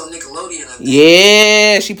 That was on Nickelodeon, I think.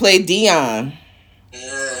 Yeah, she played Dion.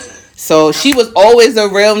 Yeah. So she was always a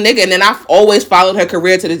real nigga. And then I've always followed her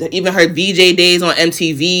career to even her VJ days on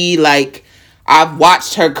MTV. Like, I've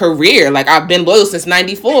watched her career. Like, I've been loyal since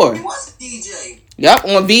 94. He was a DJ. Yep,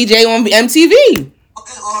 on VJ on MTV.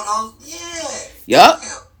 Okay, yeah. Yep.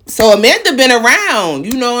 So Amanda been around.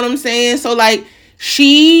 You know what I'm saying? So, like,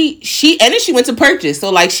 she and then she went to Purchase. So,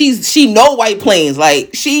 like, she know White Plains.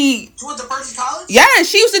 Like, She went to Purchase College? Yeah,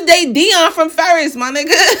 she used to date Dion from Ferris, my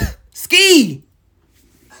nigga. Ski.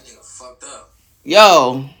 Fucked up.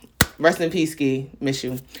 Yo, rest in peace, Ski. Miss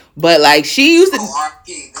you. But like she used to.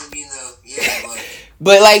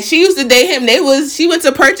 But like she used to date him. She went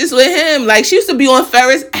to Purchase with him. Like she used to be on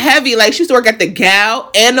Ferris heavy. Like she used to work at the Gal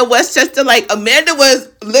and the Westchester. Like Amanda was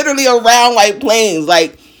literally around White Plains.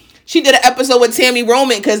 Like she did an episode with Tammy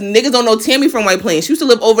Roman because niggas don't know Tammy from White Plains. She used to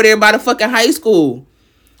live over there by the fucking high school.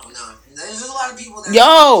 Oh no, there's a lot of people that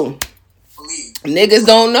believe. Niggas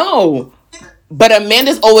don't know. But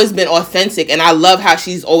Amanda's always been authentic, and I love how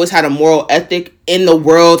she's always had a moral ethic in the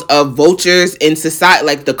world of vultures in society,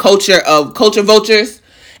 like the culture vultures.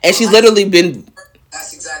 And she's literally been.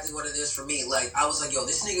 That's exactly what it is for me. Like, I was like, yo,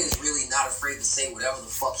 this nigga is really not afraid to say whatever the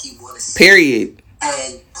fuck he want to say. Period.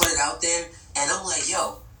 And put it out there. And I'm like,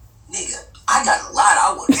 yo, nigga, I got a lot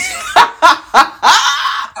I want to say.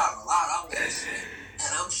 I got a lot I want to say.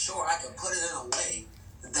 And I'm sure I can put it in a way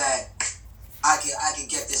that I can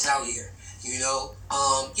get this out here. You know,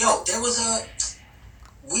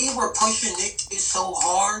 we were pushing Nick so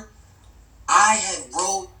hard. I had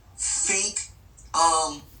wrote fake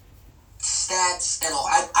stats and all.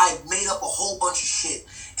 I made up a whole bunch of shit,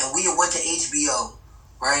 and we went to HBO,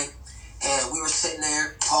 right? And we were sitting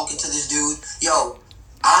there talking to this dude. Yo,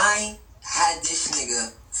 I had this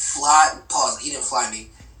nigga fly. Pause. He didn't fly me.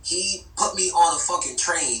 He put me on a fucking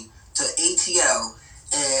train to ATL,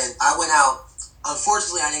 and I went out.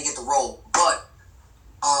 Unfortunately, I didn't get the role, but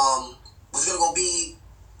was gonna go be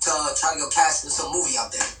to try to go cast in some movie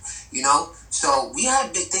out there, you know. So we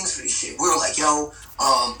had big things for this shit. We were like, yo,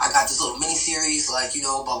 I got this little mini series, like, you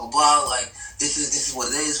know, blah blah blah. Like this is what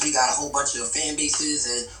it is. We got a whole bunch of fan bases,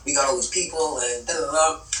 and we got all these people, and da da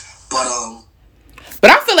da. But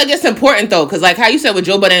I feel like it's important though, cause like how you said with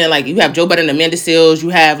Joe Budden, and like you have Joe Budden and Amanda Seales, you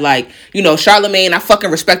have like, you know, Charlamagne. I fucking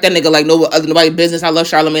respect that nigga like nobody business. I love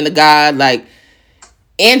Charlamagne the God, like.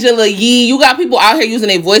 Angela Yee, you got people out here using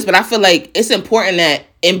their voice, but I feel like it's important that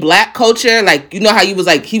in black culture, like, you know how he was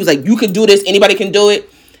like, you could do this, anybody can do it.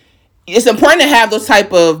 It's important to have those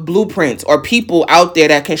type of blueprints or people out there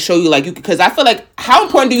that can show you, like, because I feel like, how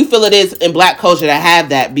important do you feel it is in black culture to have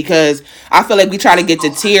that? Because I feel like we try to get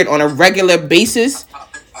tiered on a regular basis.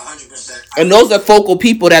 100%. And those are focal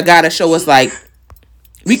people that gotta show us, like,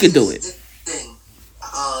 we could do it.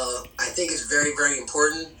 I think it's very, very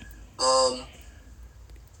important.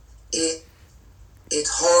 It's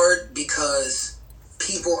hard because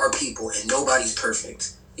people are people and nobody's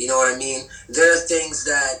perfect. You know what I mean? There are things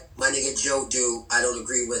that my nigga Joe do I don't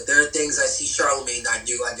agree with. There are things I see Charlamagne not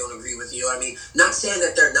do I don't agree with. You know what I mean? Not saying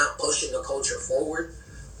that they're not pushing the culture forward,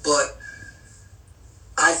 but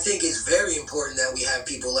I think it's very important that we have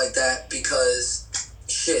people like that because,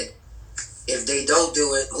 shit, if they don't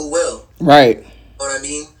do it, who will? Right. You know what I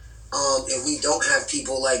mean? If we don't have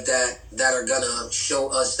people like that are gonna show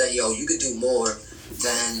us that, yo, you could do more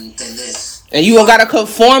than this. And you don't gotta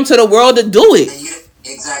conform to the world to do it.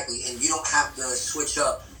 Exactly. And you don't have to switch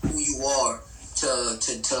up who you are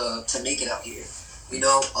to make it out here. You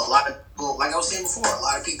know, a lot of people, like I was saying before, a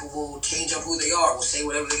lot of people will change up who they are, will say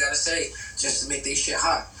whatever they gotta say just to make their shit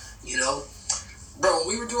hot. You know? Bro, when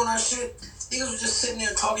we were doing our shit, niggas were just sitting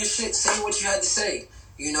there talking shit, saying what you had to say.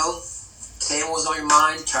 You know? Saying what was on your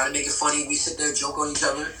mind, trying to make it funny. We sit there, joke on each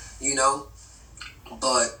other, you know?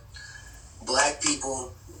 But black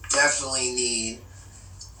people definitely need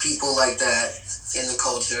people like that in the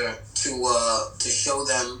culture to show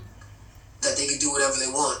them that they can do whatever they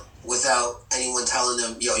want without anyone telling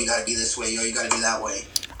them, yo, you gotta be this way, yo, you gotta be that way.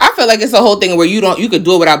 I feel like it's a whole thing where you could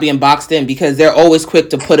do it without being boxed in because they're always quick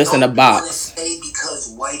to put us in a box. I don't want to say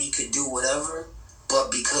because Whitey could do whatever, but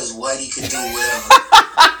because Whitey could do whatever.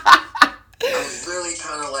 I was really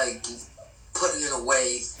trying to like put it in a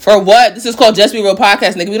way. For what? This is called Just Be Real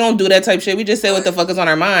Podcast, nigga. We don't do that type shit. We just say what the fuck is on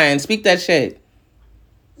our mind. Speak that shit.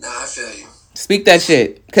 Nah, I feel you. Speak that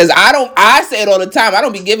shit. Cause I say it all the time. I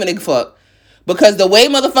don't be giving a fuck. Because the way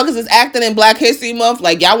motherfuckers is acting in Black History Month,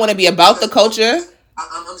 like y'all want to be about the culture.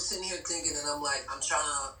 I'm sitting here thinking, and I'm like, I'm trying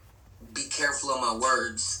to be careful of my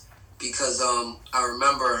words because I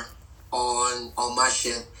remember on my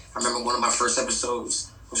shit, I remember one of my first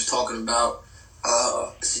episodes was talking about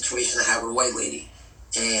a situation I had with a white lady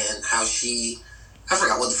and how I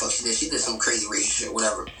forgot what the fuck she did. She did some crazy racist shit,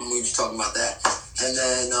 whatever. And we were just talking about that. And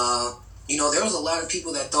then, there was a lot of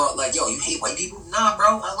people that thought, like, yo, you hate white people? Nah, bro,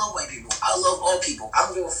 I love white people. I love all people. I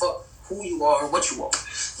don't give a fuck who you are or what you are.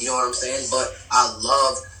 You know what I'm saying? But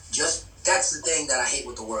that's the thing that I hate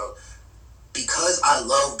with the world. Because I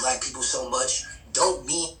love black people so much, don't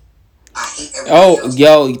mean I hate everybody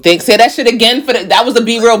else. Say that shit again that was a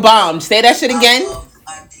B-real bomb. Say that shit again. I love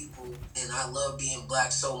black people and I love being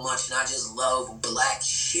black so much and I just love black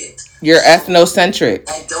shit. You're ethnocentric.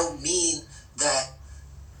 That don't mean that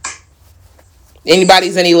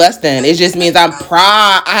anybody's any less than. It just means I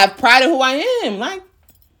have pride in who I am. Like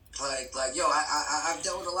I've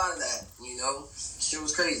dealt with a lot of that, Shit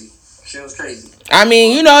was crazy. I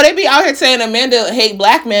mean, they be out here saying Amanda hate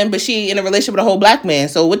black men, but she in a relationship with a whole black man.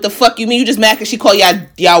 So what the fuck you mean? You just mad because she call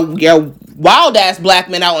y'all wild ass black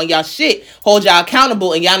men out on y'all shit, hold y'all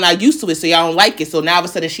accountable, and y'all not used to it, so y'all don't like it. So now all of a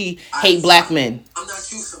sudden she hate black men. I'm not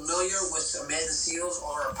too familiar with Amanda Seales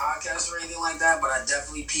or her podcast or anything like that, but I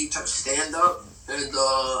definitely peeped her stand up, and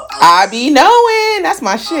I be knowing that's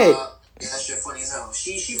my shit. Yeah, that shit funny as hell.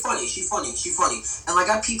 She funny. And like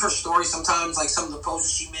I peep her story sometimes, like some of the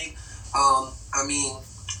posts she make. I mean,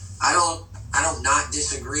 I don't not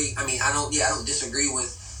disagree. I mean, I don't disagree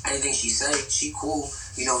with anything she said. She cool.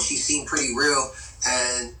 She seemed pretty real.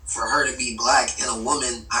 And for her to be black and a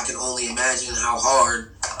woman, I can only imagine how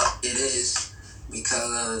hard it is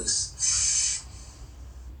because.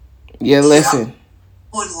 Yeah, listen.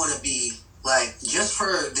 I wouldn't want to be like, just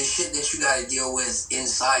for the shit that you got to deal with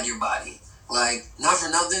inside your body. Like, not for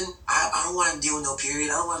nothing. I don't want to deal with no period.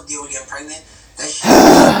 I don't want to deal with getting pregnant. That shit.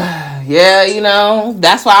 Yeah,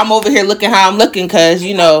 that's why I'm over here looking how I'm looking, because,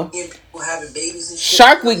 people having babies and shit.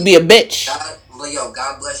 Shark Week be a bitch.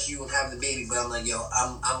 God bless you and having the baby, but I'm like,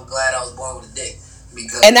 I'm glad I was born with a dick.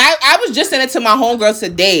 Because and I was just saying it to my homegirls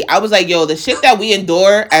today. I was like, the shit that we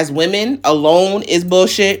endure as women alone is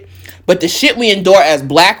bullshit. But the shit we endure as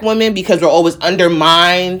black women, because we're always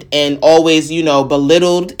undermined and always,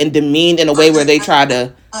 belittled and demeaned in a way where they be trying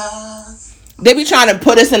to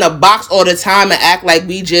put us in a box all the time and act like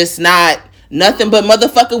we just not nothing but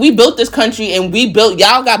motherfucker. We built this country and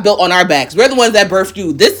y'all got built on our backs. We're the ones that birthed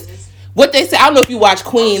you. What they say, I don't know if you watch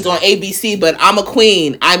Queens on ABC, but I'm a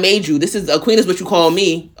queen. I made you. A queen is what you call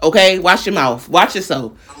me. Okay? Watch your mouth. Watch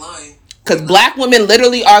yourself. Because black women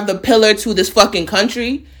literally are the pillar to this fucking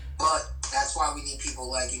country. But that's why we need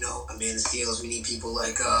people like, Amanda Seales. We need people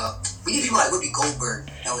like Whoopi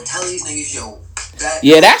Goldberg that would tell these niggas,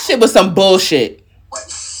 that shit was some bullshit. What?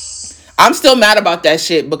 I'm still mad about that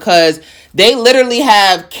shit because they literally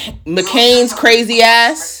have McCain's crazy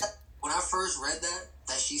ass. When I first read that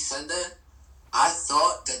she said that, I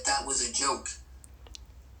thought that was a joke.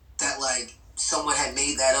 That, like, someone had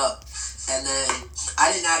made that up. And then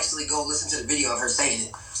I didn't actually go listen to the video of her saying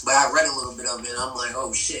it. But I read a little bit of it, and I'm like,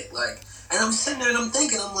 oh, shit. Like, and I'm sitting there, and I'm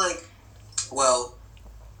thinking, I'm like, well,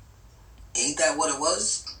 ain't that what it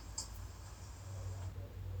was?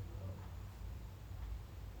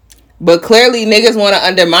 But clearly, niggas want to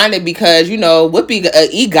undermine it because, Whoopi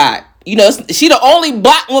EGOT. She the only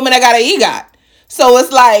black woman that got an EGOT. So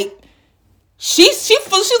it's like, she's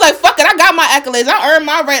like, fuck it, I got my accolades. I earned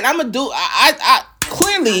my right. I'm going to do, I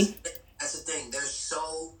clearly. That's the thing. There's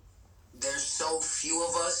so few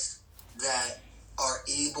of us that are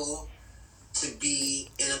able to be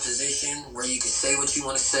in a position where you can say what you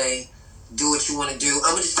want to say, do what you want to do.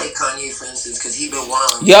 I'm going to just take Kanye, for instance, because he been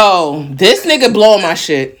wilding. Yo, this nigga blowing my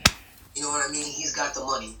shit. You know what I mean? He's got the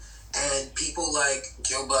money. And people like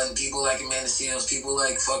Joe Budden, people like Amanda Seales, people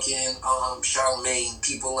like fucking Charlemagne,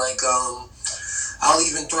 people like, I'll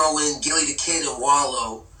even throw in Gilly the Kid and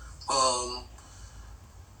Wallow.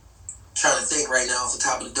 Trying to think right now off the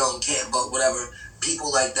top of the dome, can't, but whatever.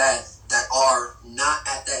 People like that are not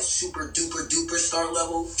at that super duper duper star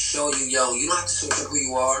level show you, you don't have to switch up who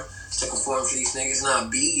you are to conform for these niggas. Nah,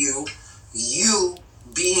 be you. You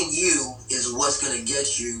being you is what's gonna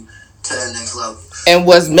get you to that next level. And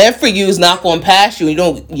what's meant for you is not going to pass you.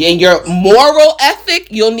 In your moral ethic,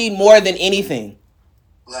 you'll need more than anything.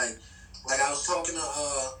 Like I was talking to,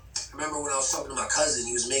 I remember when I was talking to my cousin,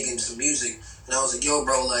 he was making some music, and I was like, yo,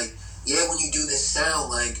 bro, like, yeah, when you do this sound,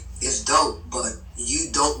 like, it's dope, but you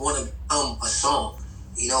don't want to a song.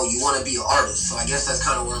 You know, you want to be an artist. So I guess that's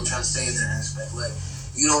kind of what I'm trying to say in that aspect. Like,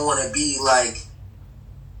 you don't want to be like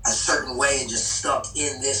a certain way and just stuck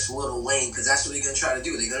in this little lane, because that's what they're going to try to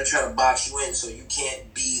do. They're going to try to box you in so you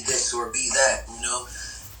can't be this or be that, you know?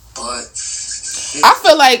 But I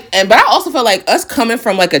feel like, but I also feel like us coming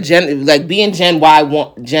from like a gen, like being Gen Y,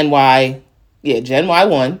 Gen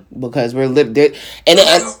Y1, because we're there, and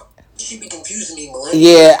she be confusing me,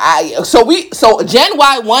 yeah, so Gen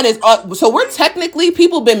Y1 is so we're technically,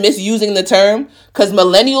 people been misusing the term, because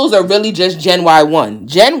millennials are really just Gen Y1.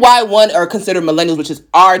 Gen Y1 are considered millennials, which is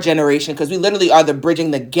our generation, because we literally are the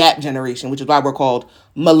bridging the gap generation, which is why we're called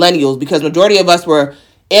millennials, because majority of us were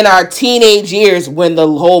in our teenage years when the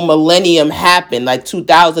whole millennium happened, like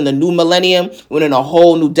 2000, the new millennium, went in a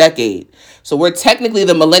whole new decade. So we're technically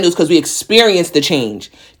the millennials because we experienced the change.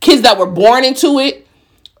 Kids that were born into it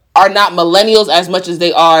are not millennials as much as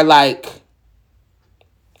they are, like,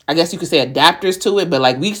 I guess you could say adapters to it, but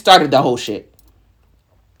like we started the whole shit.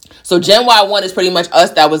 So Gen Y1 is pretty much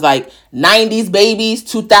us that was like 90s babies,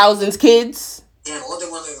 2000s kids. Damn, what they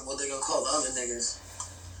gonna call the other niggas?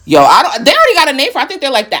 Yo, they already got a name for it. I think they're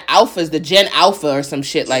like the alphas, the Gen Alpha or some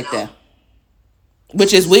shit like that.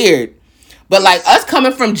 Which is weird. But like us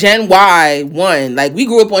coming from Gen Y1, like we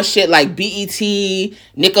grew up on shit like BET,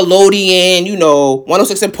 Nickelodeon, you know,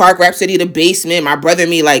 106 in Park, Rap City, The Basement, My Brother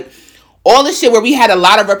and Me, like all this shit where we had a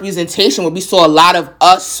lot of representation, where we saw a lot of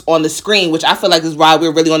us on the screen, which I feel like is why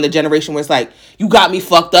we're really on the generation where it's like, you got me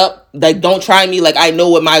fucked up. Like, don't try me. Like, I know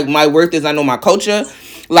what my worth is. I know my culture.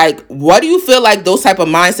 Like, what do you feel like those type of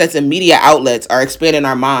mindsets and media outlets are expanding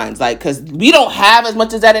our minds? Like, because we don't have as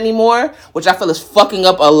much as that anymore, which I feel is fucking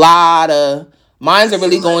up a lot of minds are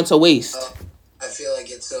really going to waste. I feel like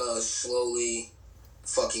it's slowly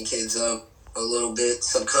fucking kids up a little bit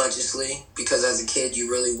subconsciously, because as a kid you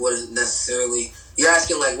really wouldn't necessarily. You're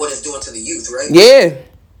asking like what it's doing to the youth, right? Yeah.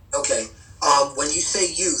 Okay. When you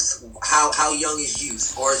say youth, how young is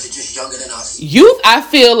youth, or is it just younger than us? Youth, I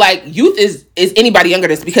feel like youth is anybody younger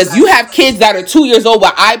than us, because you have kids that are 2 years old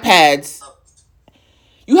with iPads.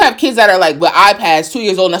 You have kids that are like with iPads, 2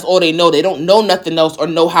 years old, and that's all they know. They don't know nothing else or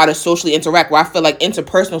know how to socially interact. Where I feel like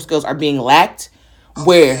interpersonal skills are being lacked. Okay,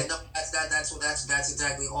 where yeah, no, that's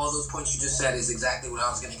exactly all those points you just said is exactly what I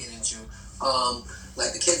was gonna get into.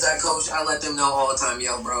 Like the kids I coach, I let them know all the time,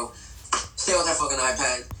 yo, bro, stay on that fucking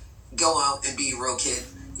iPad, go out and be a real kid,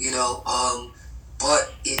 you know.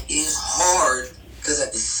 But it is hard because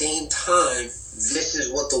at the same time, this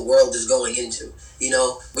is what the world is going into. You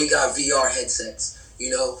know, we got VR headsets.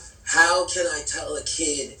 You know, how can I tell a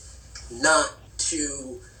kid not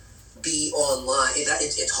to be online?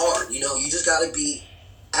 It's hard. You know, you just gotta be,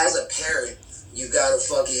 as a parent, you gotta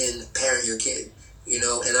fucking parent your kid. You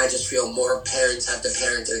know, and I just feel more parents have to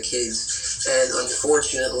parent their kids, and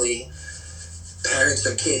unfortunately, parents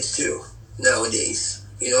are kids too nowadays.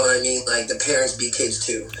 You know what I mean? Like the parents be kids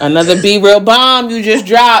too. Another and Be Real bomb you just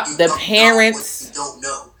dropped. The parents you don't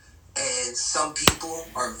know, and some people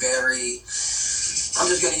are very. I'm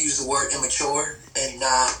just gonna use the word immature and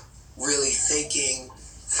not really thinking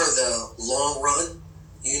for the long run,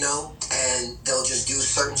 you know, and they'll just do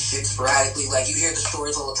certain shit sporadically. Like you hear the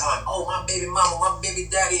stories all the time. Oh, my baby mama, my baby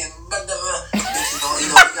daddy, and blah, blah, blah.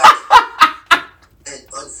 And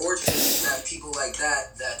unfortunately, you have people like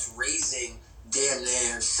that that's raising damn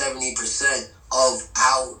near 70% of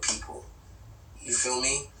our people. You feel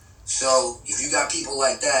me? So if you got people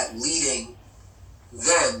like that leading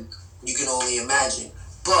them, you can only imagine.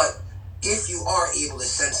 But if you are able to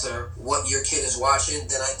censor what your kid is watching,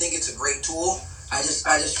 then I think it's a great tool. I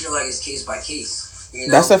just feel like it's case by case. You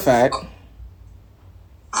know? That's a fact.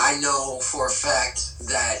 I know for a fact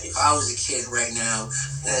that if I was a kid right now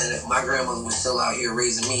and if my grandmother was still out here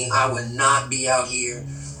raising me, I would not be out here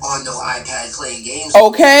on no iPad playing games.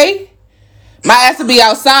 Okay. My ass would be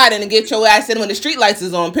outside and get your ass in when the street lights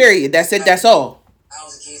is on, period. That's it, that's all. If I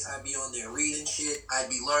was a case, I'd be on there reading shit, I'd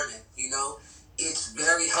be learning, you know? It's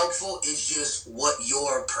very helpful, it's just what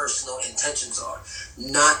your personal intentions are.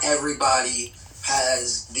 Not everybody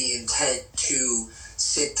has the intent to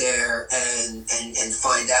sit there and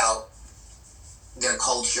find out their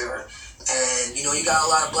culture. And, you know, you got a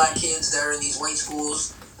lot of black kids that are in these white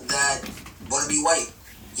schools that want to be white.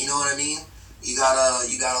 You know what I mean? You got a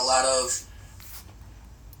lot of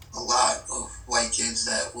white kids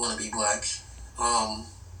that want to be black.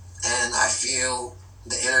 And I feel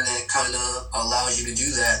the internet kind of allows you to do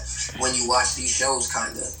that when you watch these shows,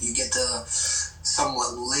 kind of. You get to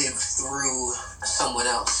somewhat live through someone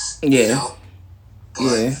else. Yeah. You know?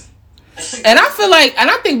 Yeah. And I feel like, and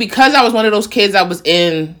I think because I was one of those kids, I was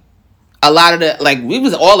in a lot of the, like, we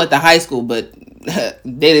was all at the high school, but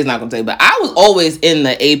Data's not gonna tell you, but I was always in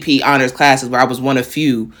the AP honors classes where I was one of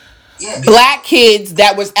few Yeah, black kids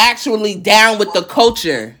that was actually down with the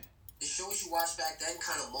culture. the shows you watched back then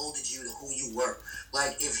kind of molded you to who you were.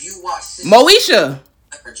 Like, if you watched Moesha,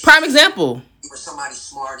 prime example. You were somebody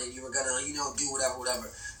smart and you were gonna, do whatever.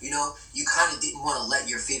 You kind of didn't want to let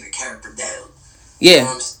your favorite character down. Yeah, You know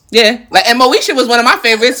what I'm saying? yeah. Like, and Moesha was one of my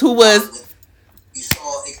favorites. Who was You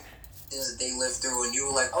saw things that they lived through, and you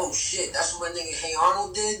were like, "Oh shit, that's what my nigga Hey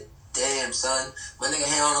Arnold did." Damn, son, my nigga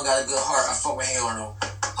Hey Arnold got a good heart. I fuck with Hey Arnold.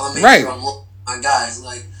 I'm gonna make sure I'm looking at my guys,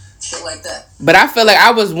 like shit like that. But I feel like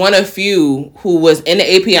I was one of few who was in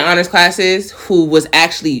the AP and honors classes who was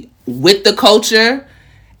actually with the culture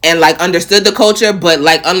and like understood the culture, but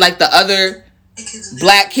like unlike the other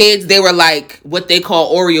black kids, they were like what they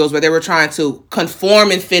call Oreos, where they were trying to conform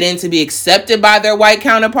and fit in to be accepted by their white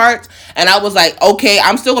counterparts. And I was like, okay,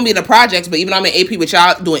 I'm still gonna be in the projects, but even though I'm in AP with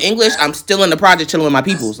y'all doing English, I'm still in the project chilling with my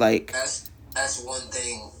peoples. Like that's one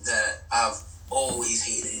thing that I've always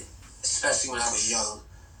hated, especially when I was young,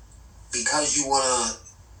 because you wanna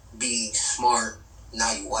be smart,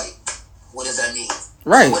 now you white. What does that mean?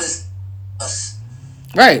 Right. What is us?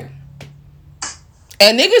 Right.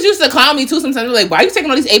 And niggas used to clown me too sometimes. They're like, why are you taking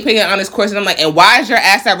all these AP and honors courses? And I'm like, and why is your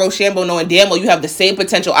ass at Rochambeau knowing damn well you have the same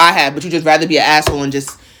potential I have, but you just rather be an asshole and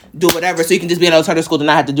just do whatever so you can just be in an alternative school to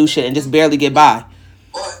not have to do shit and just barely get by?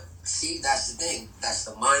 But, see, that's the thing. That's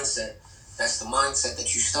the mindset. That's the mindset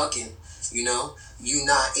that you stuck in. You're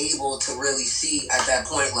not able to really see at that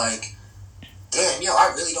point, like, damn, yo,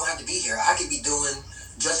 I really don't have to be here. I could be doing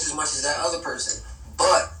just as much as that other person.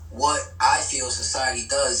 But what I feel society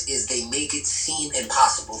does is they make it seem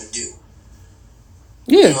impossible to do.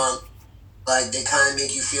 Yeah. Like, they kind of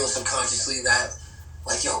make you feel subconsciously that,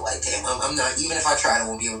 like, yo, like, damn, I'm not, even if I tried, I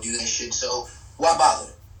won't be able to do this shit. So, why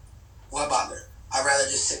bother? Why bother? I'd rather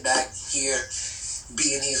just sit back here,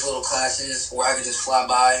 be in these little classes, or I could just fly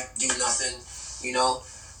by, do nothing,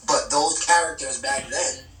 But those characters back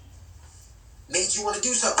then made you want to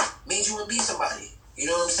do something, made you want to be somebody. You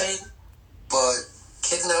know what I'm saying? But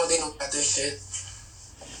kids now, they don't got this shit.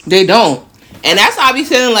 They don't. And that's how I be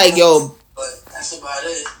feeling like, yo. But that's about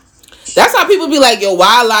it. That's how people be like, yo,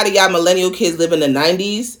 why a lot of y'all millennial kids live in the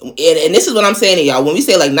 90s? And this is what I'm saying to y'all. When we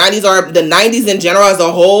say like 90s are, the 90s in general as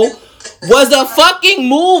a whole was a fucking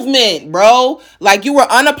movement, bro. Like, you were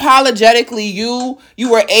unapologetically you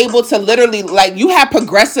were able to literally, like, you had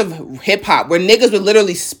progressive hip hop where niggas were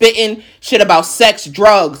literally spitting shit about sex,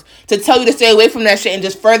 drugs, to tell you to stay away from that shit and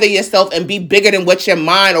just further yourself and be bigger than what your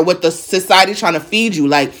mind or what the society's trying to feed you.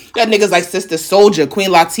 Like, you got niggas like Sister Soldier, Queen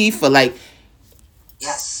Latifah, like.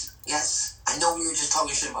 Yes. I know we were just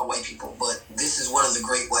talking shit about white people, but this is one of the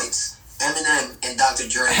great whites. Eminem and Dr.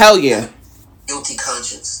 Dre. Hell yeah. Guilty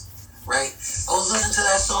Conscience. Right? I was listening to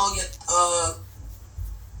that song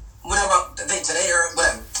whenever, I think today or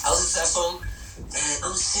whatever. I listened to that song and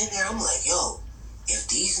I'm sitting there, I'm like, yo, if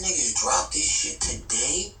these niggas drop this shit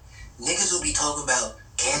today, niggas will be talking about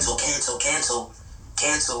cancel.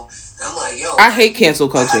 And I'm like, yo. I hate cancel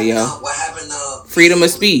culture, yo. What happened? Freedom of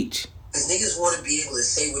speech. Because niggas want to be able to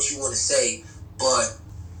say what you want to say, but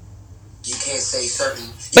you can't say certain.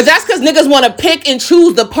 But that's because niggas want to pick and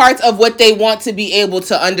choose the parts of what they want to be able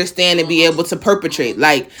to understand and be able to perpetrate.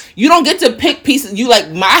 Like, you don't get to pick pieces. You like,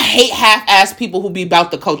 I hate half-ass people who be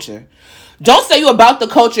about the culture. Don't say you about the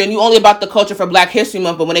culture and you only about the culture for Black History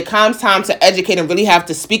Month, but when it comes time to educate and really have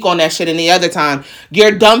to speak on that shit any other time,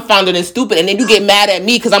 you're dumbfounded and stupid, and then you get mad at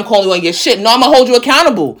me because I'm calling you on your shit. No, I'm going to hold you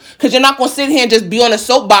accountable because you're not going to sit here and just be on a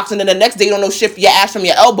soapbox and then the next day you don't know shit for your ass from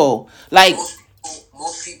your elbow. Like,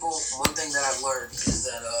 most people, one thing that I've learned is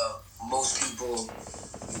that most people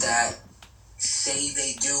that say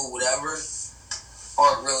they do whatever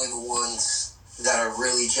aren't really the ones that are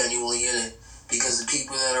really genuinely in it. Because the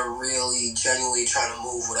people that are really genuinely trying to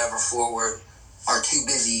move whatever forward are too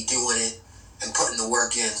busy doing it and putting the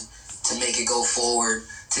work in to make it go forward,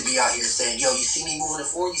 to be out here saying, yo, you see me moving it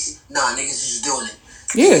forward? Nah, niggas is just doing it.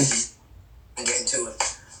 Yeah. And getting to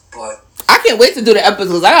it. But I can't wait to do the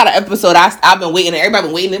episodes. I got an episode I've been waiting, and everybody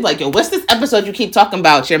been waiting. They're like, yo, what's this episode you keep talking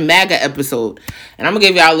about? Your MAGA episode. And I'm going to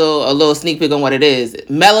give y'all a little sneak peek on what it is.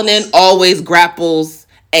 Melanin always grapples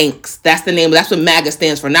angst. That's the name. That's what MAGA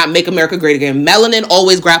stands for. Not Make America Great Again. Melanin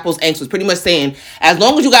always grapples angst. It's pretty much saying, as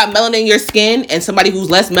long as you got melanin in your skin and somebody who's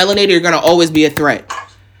less melanated, you're going to always be a threat.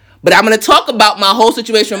 But I'm going to talk about my whole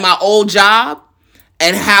situation with my old job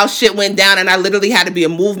and how shit went down, and I literally had to be a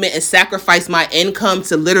movement and sacrifice my income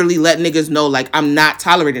to literally let niggas know, like, I'm not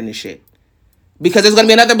tolerating this shit. Because there's going to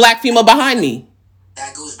be another Black female behind me.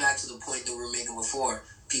 That goes back to the point that we were making before.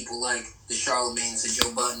 people like the Charlemagnes, the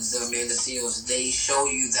Joe Buttons, the Amanda Seals, they show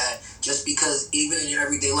you that just because even in your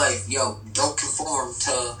everyday life, don't conform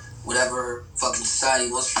to whatever fucking society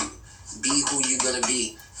wants for you. Be who you're gonna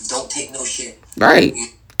be. Don't take no shit. Right.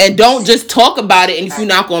 And don't just talk about it and if you're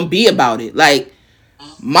not gonna be about it. Like,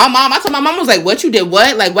 I told my mom, I was like, what, you did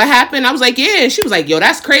what? Like, what happened? I was like, yeah. And she was like, yo,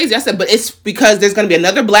 that's crazy. I said, but it's because there's going to be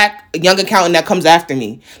another black young accountant that comes after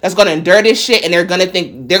me that's going to endure this shit, and they're going to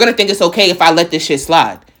think it's okay if I let this shit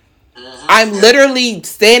slide. I'm literally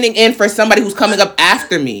standing in for somebody who's coming up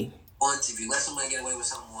after me. Once, if you let somebody get away with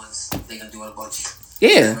something once, they're going to do it a bunch.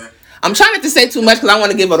 Yeah. I'm trying not to say too much because I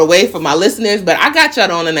want to give it away for my listeners, but I got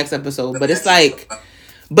y'all on the next episode. But it's like...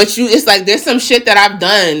 it's like there's some shit that I've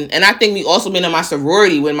done, and I think we also been in my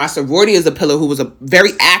sorority when my sorority is a pillar who was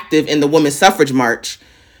very active in the women's suffrage march.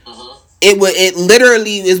 It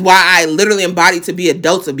literally is why I literally embodied to be a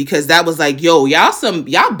Delta, because that was like, yo, y'all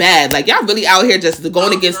bad, like y'all really out here just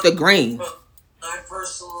going against the grain. My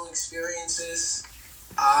personal experiences,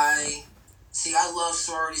 I love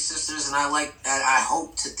sorority sisters, and I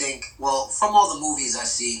hope to think, well, from all the movies I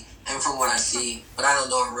see and from what I see, but I don't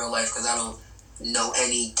know in real life because I don't know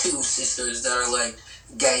any two sisters that are like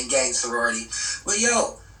gang sorority. But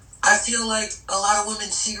I feel like a lot of women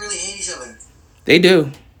secretly hate each other. They do.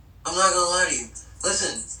 I'm not gonna lie to you.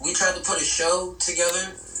 Listen, we tried to put a show together,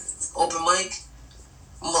 open mic.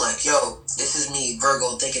 I'm like, this is me,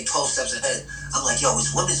 Virgo, thinking 12 steps ahead. I'm like,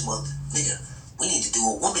 it's Women's Month. Nigga, we need to do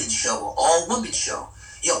a women's show, an all-women show.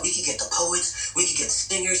 We can get the poets, we can get the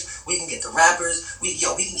singers, we can get the rappers, we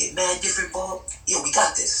can get mad different ball. We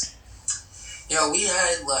got this. We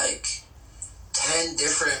had like 10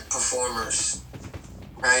 different performers,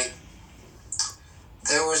 right?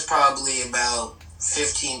 There was probably about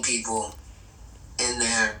 15 people in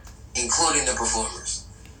there, including the performers.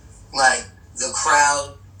 Like, the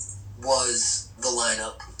crowd was the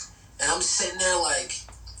lineup. And I'm sitting there like,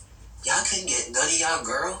 y'all couldn't get none of y'all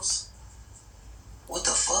girls? What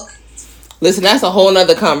the fuck? Listen, that's a whole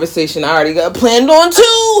nother conversation I already got planned on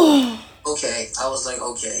too. Okay, I was like,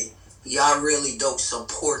 okay. Y'all really don't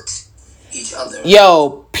support each other.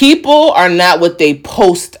 Yo, people are not what they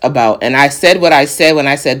post about. And I said what I said when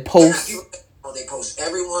I said post. They post.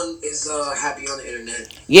 Everyone is happy on the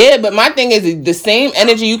internet. Yeah, but my thing is the same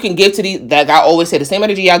energy you can give to these, like I always say, the same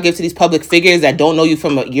energy y'all give to these public figures that don't know you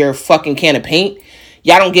from your fucking can of paint.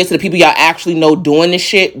 Y'all don't get to the people y'all actually know doing this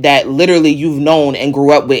shit that literally you've known and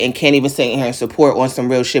grew up with and can't even sit in here and support on some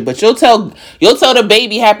real shit. But you'll tell the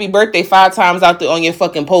baby happy birthday 5 times out there on your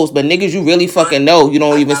fucking post, but niggas you really fucking know you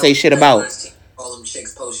don't even say shit about. All them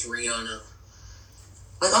chicks post Rihanna.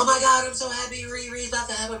 Like, oh my god, I'm so happy Riri's about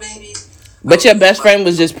to have a baby. But your best friend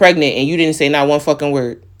was just pregnant and you didn't say not one fucking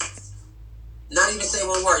word. Not even say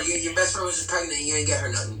one word. Your best friend was just pregnant and you ain't get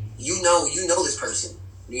her nothing. You know this person.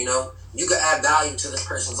 You could add value to this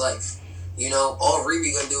person's life. All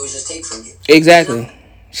Riri gonna do is just take from you. Exactly.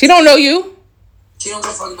 She don't know you. She don't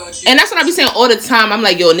give a fuck about you. And that's what I be saying all the time. I'm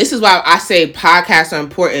like, yo, and this is why I say podcasts are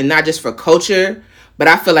important, not just for culture, but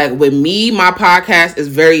I feel like with me, my podcast is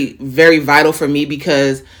very, very vital for me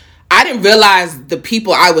because I didn't realize the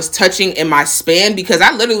people I was touching in my span, because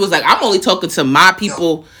I literally was like, I'm only talking to my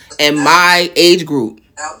people and my age group.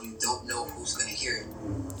 Now you don't know who's gonna hear it.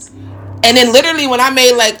 And then literally when I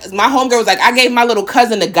made, like, my homegirl was like, I gave my little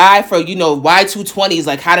cousin a guide for, Y220s,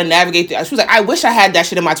 like how to navigate through. She was like, I wish I had that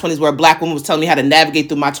shit in my 20s where a black woman was telling me how to navigate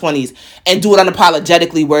through my 20s and do it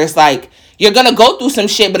unapologetically, where it's like, you're going to go through some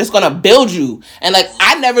shit, but it's going to build you. And like,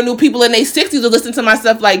 I never knew people in their 60s would listen to my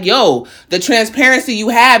stuff like, yo, the transparency you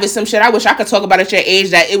have is some shit I wish I could talk about at your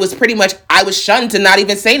age, that it was pretty much, I was shunned to not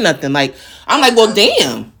even say nothing. Like, I'm like, well,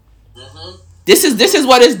 damn. This is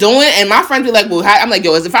what it's doing. And my friends be like, well, I'm like,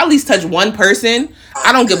 yo, if I at least touch one person,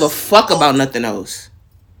 I don't give a fuck about nothing else.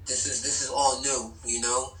 This is all new,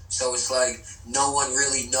 So it's like no one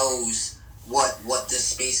really knows what this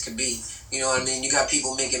space could be. You know what I mean? You got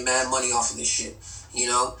people making mad money off of this shit.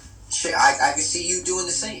 Shit, I can see you doing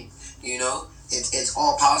the same. It's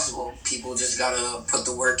all possible. People just gotta put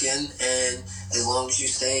the work in, and as long as you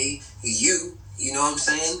stay you know what I'm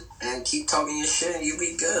saying? And keep talking your shit, you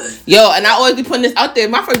be good. Yo, and I always be putting this out there.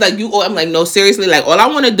 My friends like, I'm like, no, seriously. Like, all I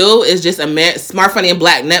want to do is just a Smart, Funny, and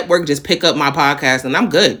Black network just pick up my podcast, and I'm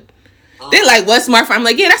good. They're like, what, Smart, Funny? I'm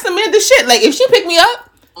like, yeah, that's Amanda shit. Like, if she pick me up,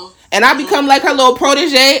 and I become like her little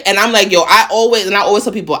protege, and I'm like, yo, I always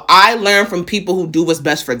tell people, I learn from people who do what's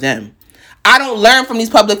best for them. I don't learn from these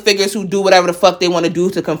public figures who do whatever the fuck they want to do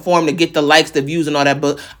to conform, to get the likes, the views, and all that.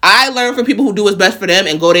 But I learn from people who do what's best for them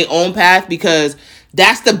and go their own path, because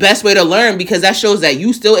That's the best way to learn, because that shows that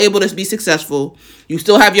you still able to be successful. You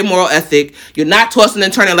still have your moral ethic. You're not tossing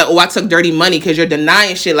and turning like, oh, I took dirty money, because you're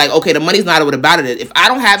denying shit like, okay, the money's not what about it. If I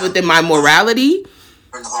don't have it within my morality,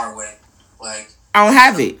 learn the hard way. Like, I don't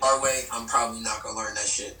have it. The hard way, I'm probably not gonna learn that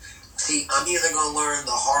shit. See, I'm either gonna learn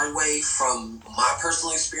the hard way from my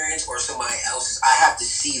personal experience or somebody else's. I have to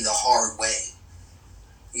see the hard way.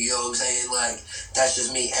 You know what I'm saying? Like, that's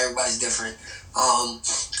just me. Everybody's different.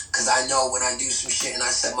 Because I know when I do some shit and I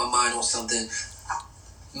set my mind on something,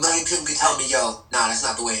 a million people can tell me, yo, nah, that's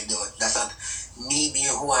not the way to do it. That's not me being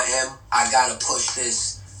who I am. I gotta push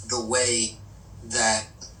this the way that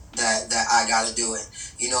I gotta do it.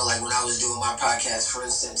 You know, like when I was doing my podcast, for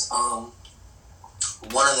instance,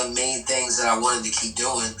 one of the main things that I wanted to keep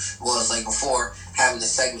doing was, like, before having the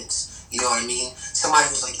segments. You know what I mean? Somebody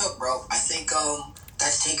was like, yo, bro, I think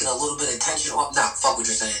that's taking a little bit of attention off. Nah, fuck what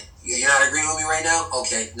you're saying. You're not agreeing with me right now?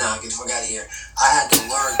 Okay, nah, get the fuck out of here. I had to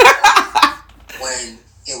learn when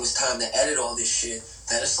it was time to edit all this shit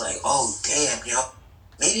that it's like, oh, damn, yo,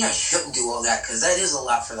 maybe I shouldn't do all that, because that is a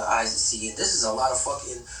lot for the eyes to see. And this is a lot of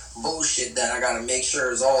fucking bullshit that I gotta make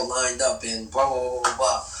sure is all lined up and blah, blah, blah,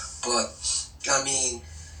 blah. But, I mean,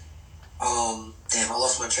 damn, I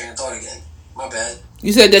lost my train of thought again. My bad.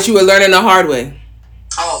 You said that you were learning the hard way.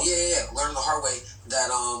 Oh, yeah. Learning the hard way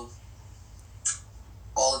that,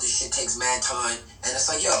 all of this shit takes mad time. And it's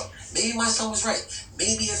like, yo, maybe my son was right.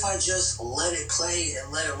 Maybe if I just let it play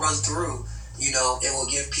and let it run through, you know, it will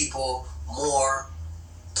give people more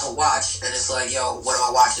to watch. And it's like, yo, what am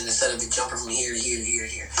I watching instead of it jumping from here to here to here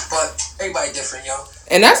to here? But everybody different, yo.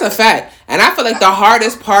 And that's a fact. And I feel like the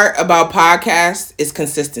hardest part about podcasts is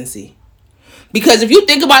consistency. Because if you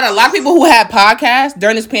think about it, a lot of people who had podcasts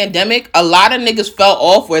during this pandemic, a lot of niggas fell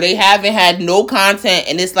off where they haven't had no content.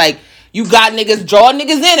 And it's like, you got niggas, draw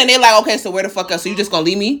niggas in, and they're like, okay, so where the fuck else? So you just gonna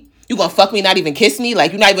leave me? You gonna fuck me, not even kiss me?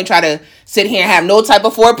 Like, you not even try to sit here and have no type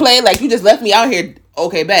of foreplay? Like, you just left me out here.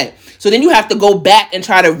 Okay, bet. So then you have to go back and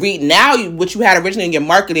try to read now what you had originally in your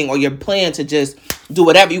marketing or your plan to just do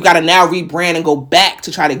whatever. You got to now rebrand and go back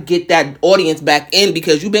to try to get that audience back in,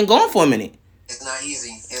 because you've been gone for a minute. It's not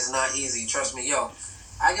easy. It's not easy. Trust me, yo.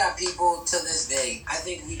 I got people to this day. I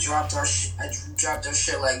think we dropped our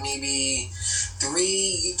shit like maybe 4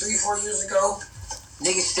 years ago.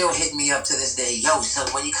 Niggas still hit me up to this day. Yo, son,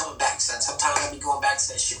 when you coming back, son? Sometimes I be going back to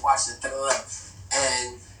that shit, watching it,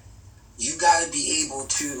 and you gotta be able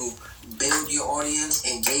to build your audience,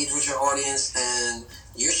 engage with your audience, and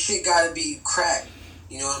your shit gotta be cracked.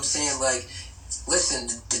 You know what I'm saying? Like, listen,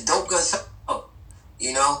 the dope gun sell.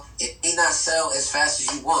 You know, it may not sell as fast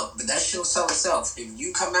as you want, but that shit will sell itself. If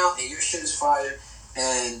you come out and your shit is fire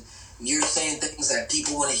and you're saying things that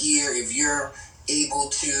people want to hear, if you're able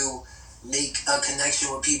to make a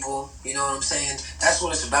connection with people, you know what I'm saying? That's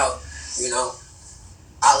what it's about, you know?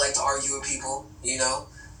 I like to argue with people, you know?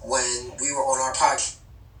 When we were on our podcast,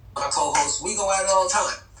 my co-host, we go at it all the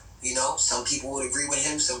time, you know? Some people would agree with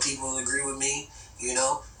him, some people would agree with me, you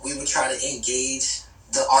know? We would try to engage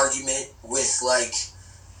the argument with, like,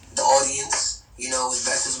 the audience, you know, as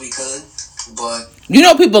best as we could. But you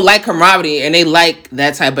know, people like camaraderie and they like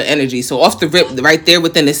that type of energy. So off the rip, right there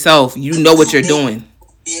within itself, you know what you're doing.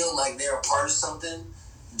 Feel like they're a part of something,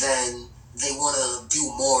 then they want to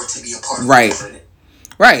do more to be a part of it.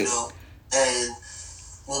 Right. You know? And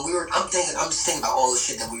when I'm just thinking about all the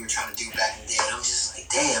shit that we were trying to do back in the day, and I'm just like,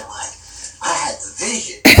 damn, like, I had the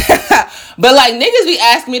vision. But like, niggas be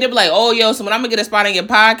asking me, to be like, oh, yo, so when I'm gonna get a spot on your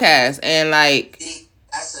podcast, and like,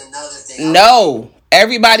 that's another thing. No,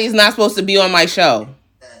 everybody's not supposed to be on my show.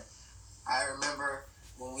 I remember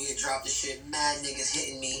when we had dropped the shit, mad niggas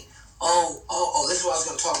hitting me. Oh, this is what I was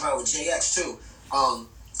gonna talk about with JX too.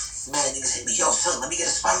 Mad niggas hit me, yo, son, let me get a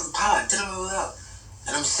spot on the pod.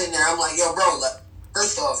 And I'm sitting there, I'm like, yo, bro, like,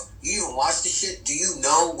 first off, you even watch the shit? Do you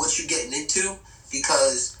know what you're getting into?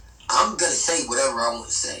 Because I'm gonna say whatever I want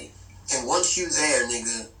to say. And once you there,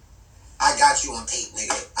 nigga, I got you on tape,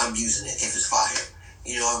 nigga. I'm using it if it's fire.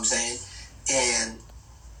 You know what I'm saying? And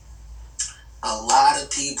a lot of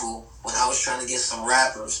people, when I was trying to get some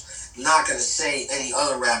rappers, I'm not going to say any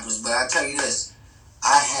other rappers, but I tell you this,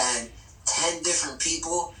 I had 10 different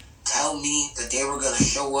people tell me that they were going to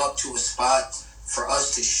show up to a spot for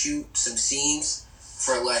us to shoot some scenes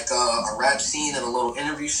for like a rap scene and a little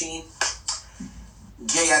interview scene.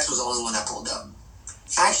 JX was the only one that pulled up.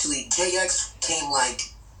 Actually, JX came like,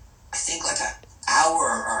 I think like an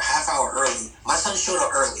hour or half hour early. My son showed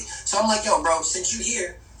up early. So I'm like, yo, bro, since you're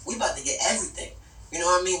here, we about to get everything. You know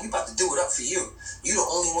what I mean? We about to do it up for you. You the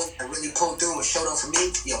only one that really pulled through and showed up for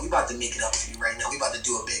me. Yo, we about to make it up for you right now. We about to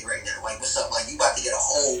do it big right now. Like, what's up? Like, you about to get a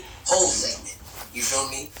whole segment. You feel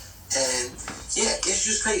me? And yeah, it's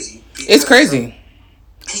just crazy. It's crazy.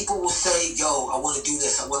 People will say, yo, I want to do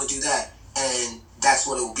this, I want to do that. And that's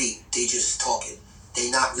what it will be. They just talking. They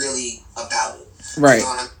not really about it. Right. You know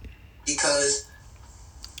what I mean? Because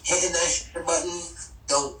hitting that share button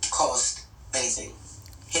don't cost anything.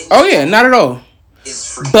 Not at all.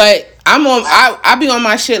 It's free. But I be on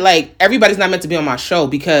my shit like everybody's not meant to be on my show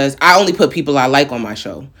because I only put people I like on my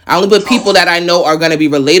show. I only put people that I know are gonna be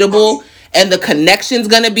relatable and the connection's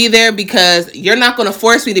gonna be there because you're not gonna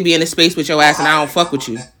force me to be in a space with your ass and I don't fuck with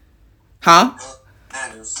you. Huh?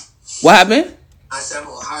 Matters. What happened? I said I'm a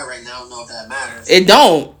little high right now. I don't know if that matters. It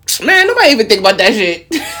don't. Man, nobody even think about that shit.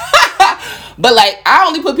 But like, I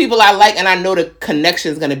only put people I like and I know the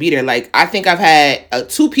connection's gonna be there. Like, I think I've had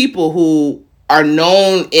 2 people who are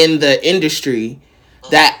known in the industry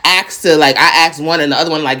that asked to, like, I asked one and the other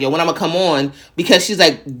one, like, yo, when I'm gonna come on? Because she's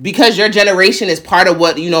like, because your generation is part of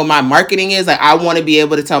what, you know, my marketing is, like, I want to be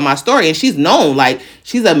able to tell my story. And she's known, like,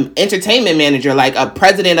 she's an entertainment manager, like a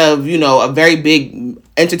president of, you know, a very big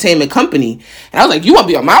entertainment company. And I was like, you want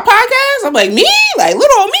to be on my podcast? I'm like, me? Like,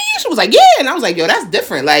 little old me? She was like, yeah. And I was like, yo, that's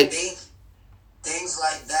different. Like, things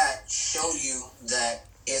like that show you that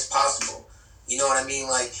it's possible. You know what I mean?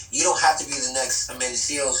 Like, you don't have to be the next Amanda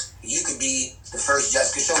Seales. You could be the first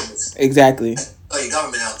Jessica Childress. Exactly. Oh, your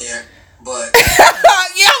government out there, but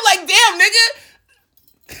yeah, I'm like, damn, nigga.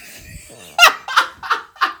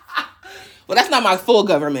 Well, that's not my full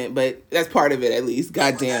government, but that's part of it at least.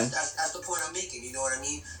 Goddamn. That's the point I'm making. You know what I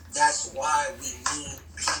mean? That's why we need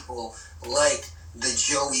people like the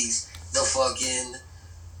Joeys, the fucking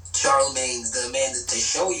Charlemagne's, the Amanda, to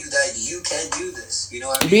show you that you can do this. You know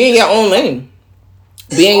what I mean? Be in your own lane.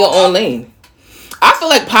 Be in your own lane. I feel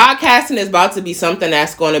like podcasting is about to be something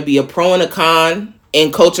that's going to be a pro and a con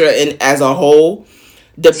in culture and as a whole,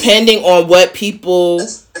 depending on what people.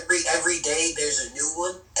 Every day there's a new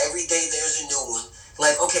one. Every day there's a new one.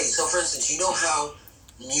 Like, okay, so for instance, you know how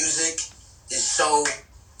music is so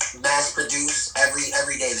mass produced?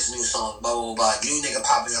 Every day there's a new song, blah, blah, blah, new nigga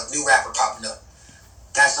popping up, new rapper popping up.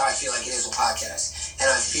 That's how I feel like it is with podcasts. And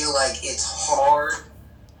I feel like it's hard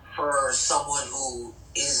for someone who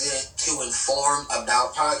isn't too informed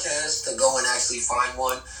about podcasts to go and actually find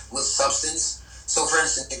one with substance. So, for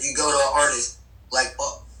instance, if you go to an artist, like,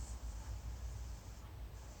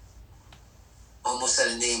 almost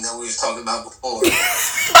said a name that we was talking about before.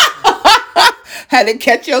 Had to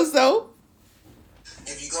catch yourself?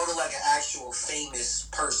 If you go to, like, an actual famous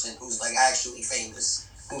person who's, like, actually famous,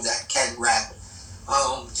 who that can rap,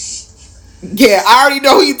 yeah, I already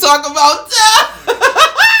know who you talk about.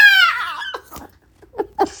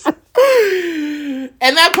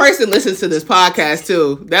 And that person listens to this podcast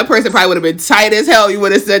too. That person probably would have been tight as hell. You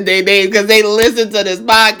would have said their name because they listen to this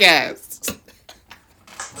podcast.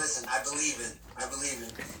 Listen, I believe it.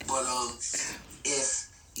 But if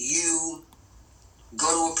you go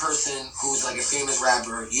to a person who's like a famous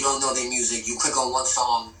rapper, you don't know their music, you click on one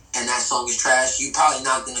song and that song is trash, you're probably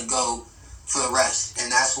not gonna go for the rest.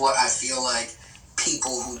 And that's what I feel like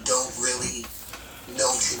people who don't really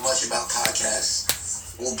know too much about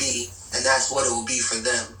podcasts will be, and that's what it will be for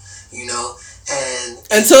them, you know. And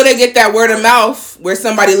until they get that word of mouth where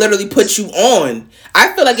somebody literally puts you on.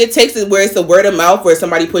 I feel like it takes it where it's a word of mouth where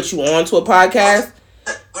somebody puts you on to a podcast.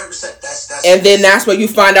 100%. That's and then that's where you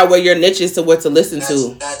find out where your niche is to what to listen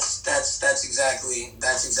to. That's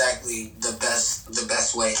exactly the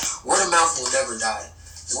best way. Word of mouth will never die.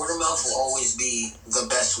 Word of mouth will always be the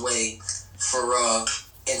best way for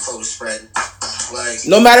info to spread. Like,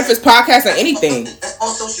 no matter if it's podcast or anything. That's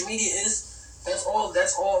all social media is. That's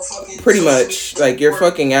all fucking. Pretty much. Like, you're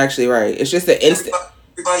fucking actually right. It's just an instant.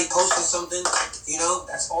 Everybody posting something, you know,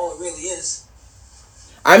 that's all it really is.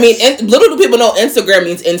 I mean, little do people know Instagram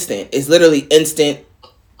means instant. It's literally instant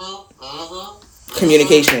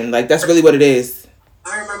communication. Like, that's really what it is.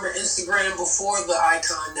 I remember Instagram before the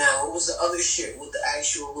icon now. What was the other shit with the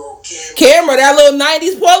actual little camera? Camera, that little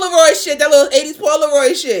 90s Polaroid shit, that little 80s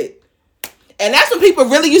Polaroid shit. And that's when people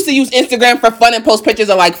really used to use Instagram for fun and post pictures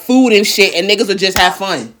of, like, food and shit, and niggas would just have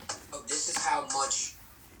fun. This is how much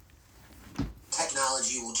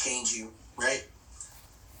technology will change you, right?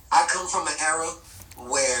 I come from an era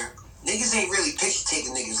where niggas ain't really picture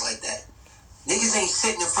taking niggas like that. Niggas ain't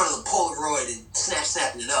sitting in front of the Polaroid and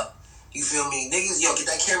snapping it up. You feel me? Niggas, yo, get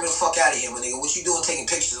that camera the fuck out of here, my nigga. What you doing taking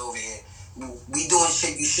pictures over here? We doing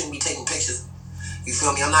shit you shouldn't be taking pictures. You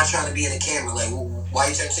feel me? I'm not trying to be in the camera. Like, why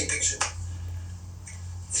you trying to take pictures?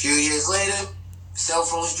 A few years later, cell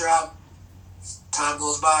phones drop. Time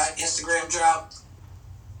goes by. Instagram drop.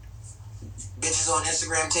 Bitches on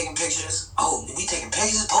Instagram taking pictures. Oh, we taking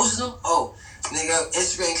pictures? Posting them? Oh, nigga,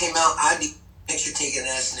 Instagram came out. I be picture taking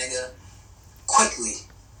ass nigga quickly.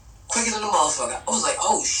 Quicker than a motherfucker. I was like,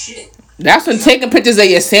 oh shit. That's when taking pictures of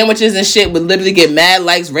your sandwiches and shit would literally get mad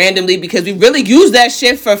likes randomly because we really use that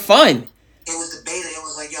shit for fun. It was the beta. It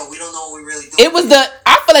was like, yo, we don't know what we really do. It was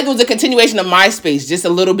I feel like it was a continuation of MySpace, just a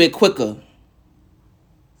little bit quicker.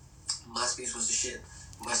 MySpace was the shit.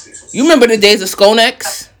 You remember the days of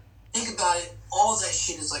Skonex? Think about it. All that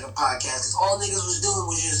shit is like a podcast. Cause all niggas was doing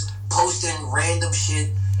was just posting random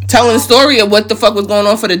shit. Telling the story of what the fuck was going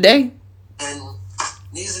on for the day. And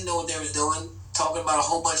niggas didn't know what they was doing. Talking about a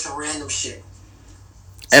whole bunch of random shit.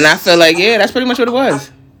 And I feel like, yeah, that's pretty much what it was.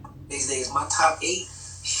 These days, my top 8,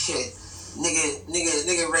 shit.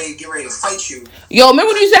 Nigga ready, get ready to fight you. Yo,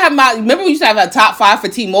 remember when we used to have a top 5 for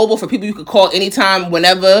T-Mobile for people you could call anytime,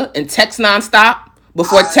 whenever, and text nonstop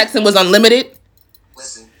before texting was unlimited?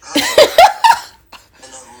 Listen, I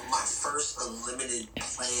my first unlimited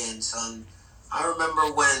plan, son. I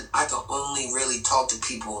remember when I could only really talk to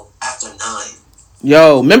people after 9.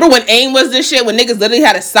 Yo, remember when AIM was this shit? When niggas literally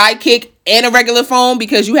had a sidekick and a regular phone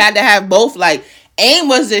because you had to have both? Like, AIM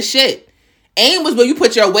was this shit. AIM was where you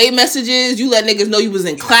put your away messages, you let niggas know you was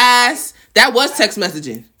in class. That was text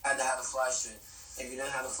messaging. I had to have the fly shit. If you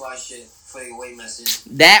didn't have the fly shit for your away message.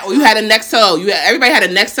 That, or you had a Nextel. Everybody had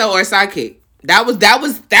a Nextel or a sidekick. That was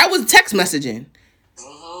text messaging.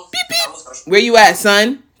 Mm-hmm. Beep, beep. Where you at,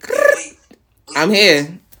 son? I'm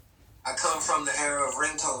here. I come from the era of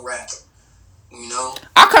ringtone rap. You know?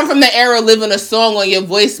 I come from the era of living a song on your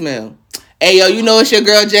voicemail. Hey, yo, you know it's your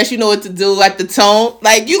girl, Jess. You know what to do at the tone.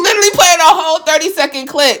 Like, you literally playing a whole 30-second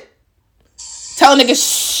clip. Tell niggas,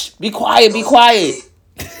 shh, be quiet, be quiet.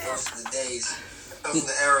 Those are the days. I come from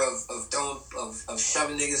the era of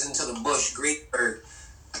shoving niggas into the bush. Greensburg.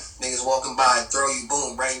 Niggas walking by, throw you,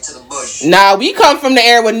 boom, right into the bush. Nah, we come from the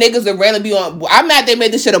era when niggas would randomly be on. I'm mad they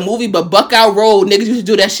made this shit a movie, but Buckout Road, niggas used to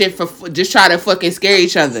do that shit for just try to fucking scare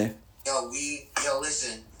each other. Yo,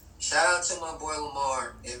 listen. Shout out to my boy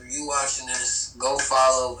Lamar. If you watching this, go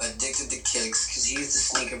follow Addicted to Kicks, because he's the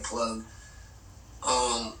sneaker plug.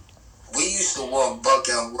 We used to walk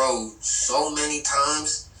Buckout Road so many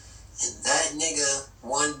times, and that nigga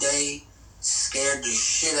one day scared the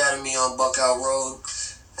shit out of me on Buckout Road.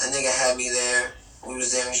 That nigga had me there. We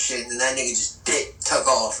was there and shit, and then that nigga just took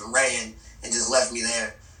off and ran and just left me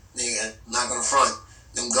there. Nigga, not gonna front.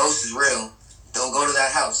 Them ghosts is real. Don't go to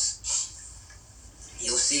that house.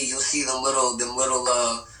 You'll see them little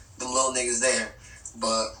niggas there.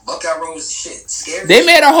 But Buckout Road is the shit. Scary. They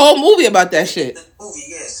made a whole movie about that shit. The movie,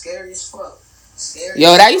 yeah, scary as fuck.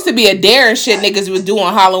 Yo, that used to be a dare and shit niggas would do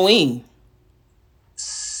on Halloween.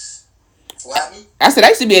 What happened? I said that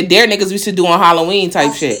used to be a dare niggas used to do on Halloween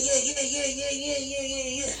type shit. Yeah.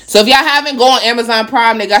 So if y'all haven't, go on Amazon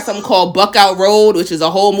Prime. They got something called Buckout Road, which is a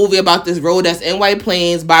whole movie about this road that's in White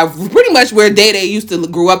Plains by pretty much where Day used to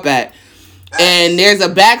grew up at. And there's a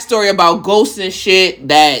backstory about ghosts and shit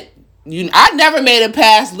that I never made it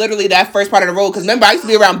past literally that first part of the road. Because remember, I used to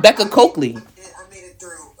be around Becca Coakley. I made it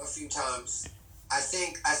through a few times. I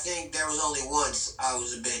think there was only once I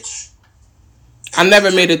was a bitch. I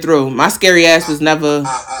never made it through. My scary ass was never.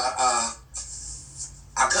 I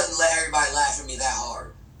couldn't let everybody laugh at me that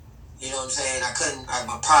hard. You know what I'm saying?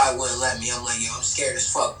 My pride wouldn't let me. I'm like, yo, I'm scared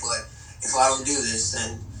as fuck, but if I don't do this,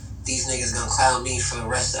 then these niggas gonna clown me for the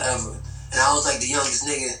rest of ever. And I was like the youngest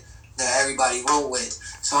nigga that everybody rolled with.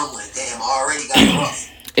 So I'm like, damn, I already got it rough.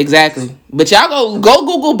 Exactly. But y'all go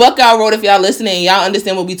Google Buckout Road if y'all listening and y'all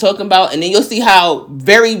understand what we talking about. And then you'll see how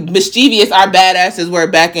very mischievous our badasses were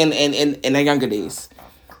back in our younger days.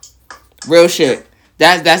 Real shit.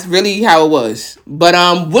 That's really how it was. But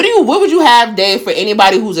what would you have, Dave, for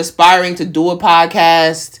anybody who's aspiring to do a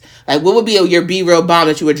podcast? Like, what would be your Be Real bomb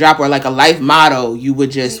that you would drop, or like a life motto you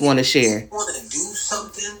would just want to share? If you want to do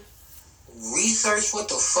something, research what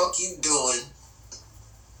the fuck you doing,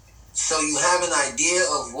 so you have an idea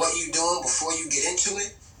of what you're doing before you get into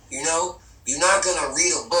it. You know, you're not gonna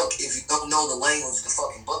read a book if you don't know the language the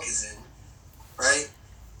fucking book is in, right?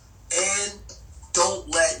 And don't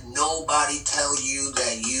let nobody tell you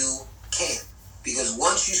that you can't. Because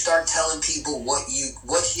once you start telling people once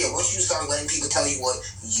you start letting people tell you what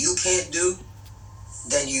you can't do,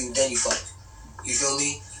 then you fuck. You feel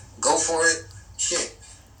me? Go for it. Shit.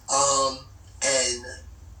 And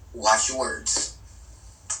watch your words.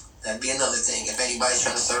 That'd be another thing. If anybody's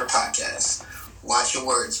trying to start a podcast, watch your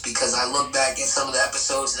words. Because I look back at some of the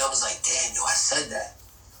episodes and I was like, damn, yo, I said that.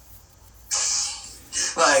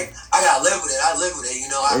 Like, I gotta live with it. I live with it, you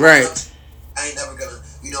know. I ain't never gonna,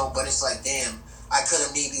 you know, but it's like, damn, I could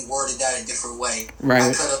have maybe worded that a different way. Right. I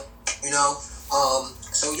could have, you know.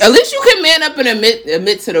 So at least you can man up and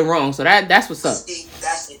admit to the wrong. So that's what's up. See,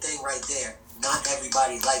 that's the thing right there. not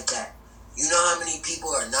everybody like that. You know how many people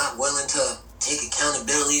are not willing to take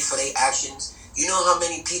accountability for their actions? You know how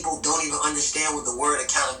many people don't even understand what the word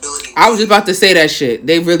accountability means? I was just about to say that shit.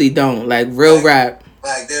 They really don't. Like, real rap.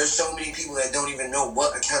 Like, there's so many people that don't even know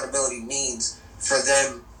what accountability means for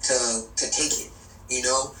them to take it, you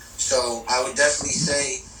know? So I would definitely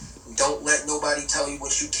say, don't let nobody tell you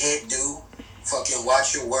what you can't do. Fucking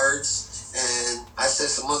watch your words. And I said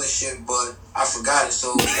some other shit, but I forgot it.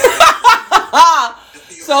 So,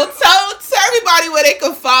 so tell everybody where they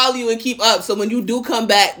can follow you and keep up. So when you do come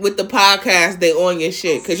back with the podcast, they on your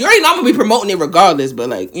shit. Because you already know I'm going to be promoting it regardless. But,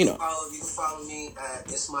 like, you know. You can follow me at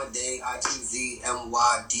It's My Day,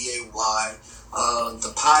 ITZMYDAY.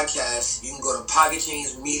 The podcast, you can go to Pocket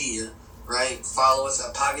Change Media. Right? Follow us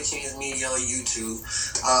at Pocket Change Media on YouTube.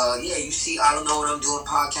 You see, I Don't Know What I'm Doing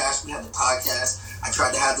podcast. We have the podcast. I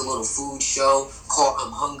tried to have the little food show called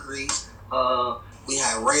I'm Hungry. We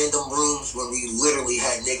had random rooms where we literally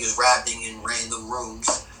had niggas rapping in random rooms.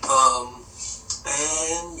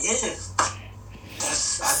 And yeah,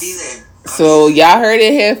 I'll be there. So y'all heard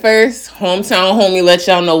it here first. Hometown Homie let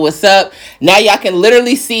y'all know what's up. Now y'all can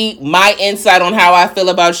literally see my insight on how I feel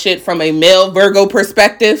about shit from a male Virgo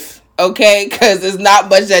perspective. Okay, because there's not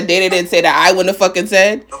much that Dana didn't say that I wouldn't have fucking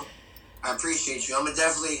said. I appreciate you. I'm gonna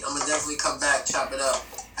definitely come back, chop it up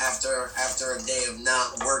after a day of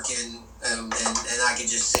not working, and I can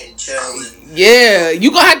just sit and chill. Yeah,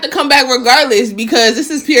 you gonna have to come back regardless because this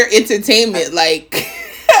is pure entertainment. Like,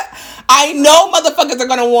 I know motherfuckers are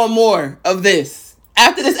gonna want more of this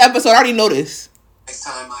after this episode. I already know this. Next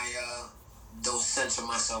time I don't censor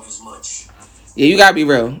myself as much. Yeah, you gotta be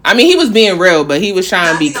real. I mean, he was being real, but he was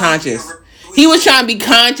trying to be conscious. He was trying to be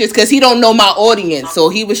conscious because he don't know my audience, so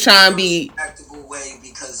he was trying to be respectable way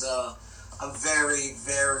because I'm very,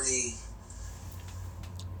 very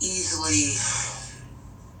easily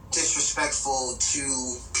disrespectful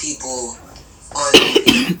to people.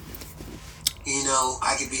 You know,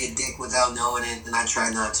 I could be a dick without knowing it, and I try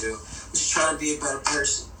not to. I'm just trying to be a better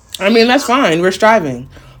person. I mean, that's fine. We're striving.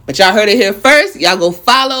 But y'all heard it here first. Y'all go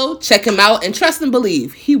follow, check him out, and trust and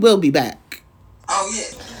believe he will be back. Oh,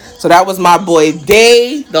 yeah. So that was my boy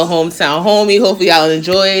Day, the hometown homie. Hopefully y'all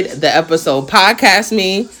enjoyed the episode. Podcast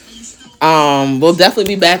me. We'll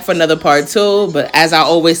definitely be back for another part 2. But as I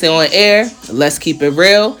always say on air, let's keep it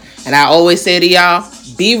real. And I always say to y'all,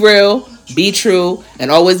 be real, be true, and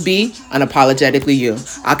always be unapologetically you.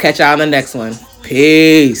 I'll catch y'all on the next one.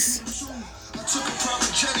 Peace.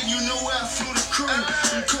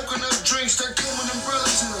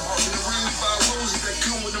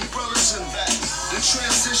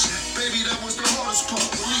 Transition, baby, that was the hardest part.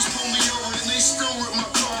 Police pulled me over and they still ripped my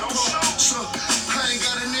car apart. So I ain't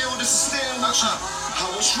got a nail, this is stand with you. I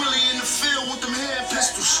was really in the field with them hand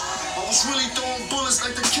pistols. I was really throwing bullets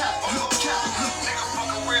like the cat.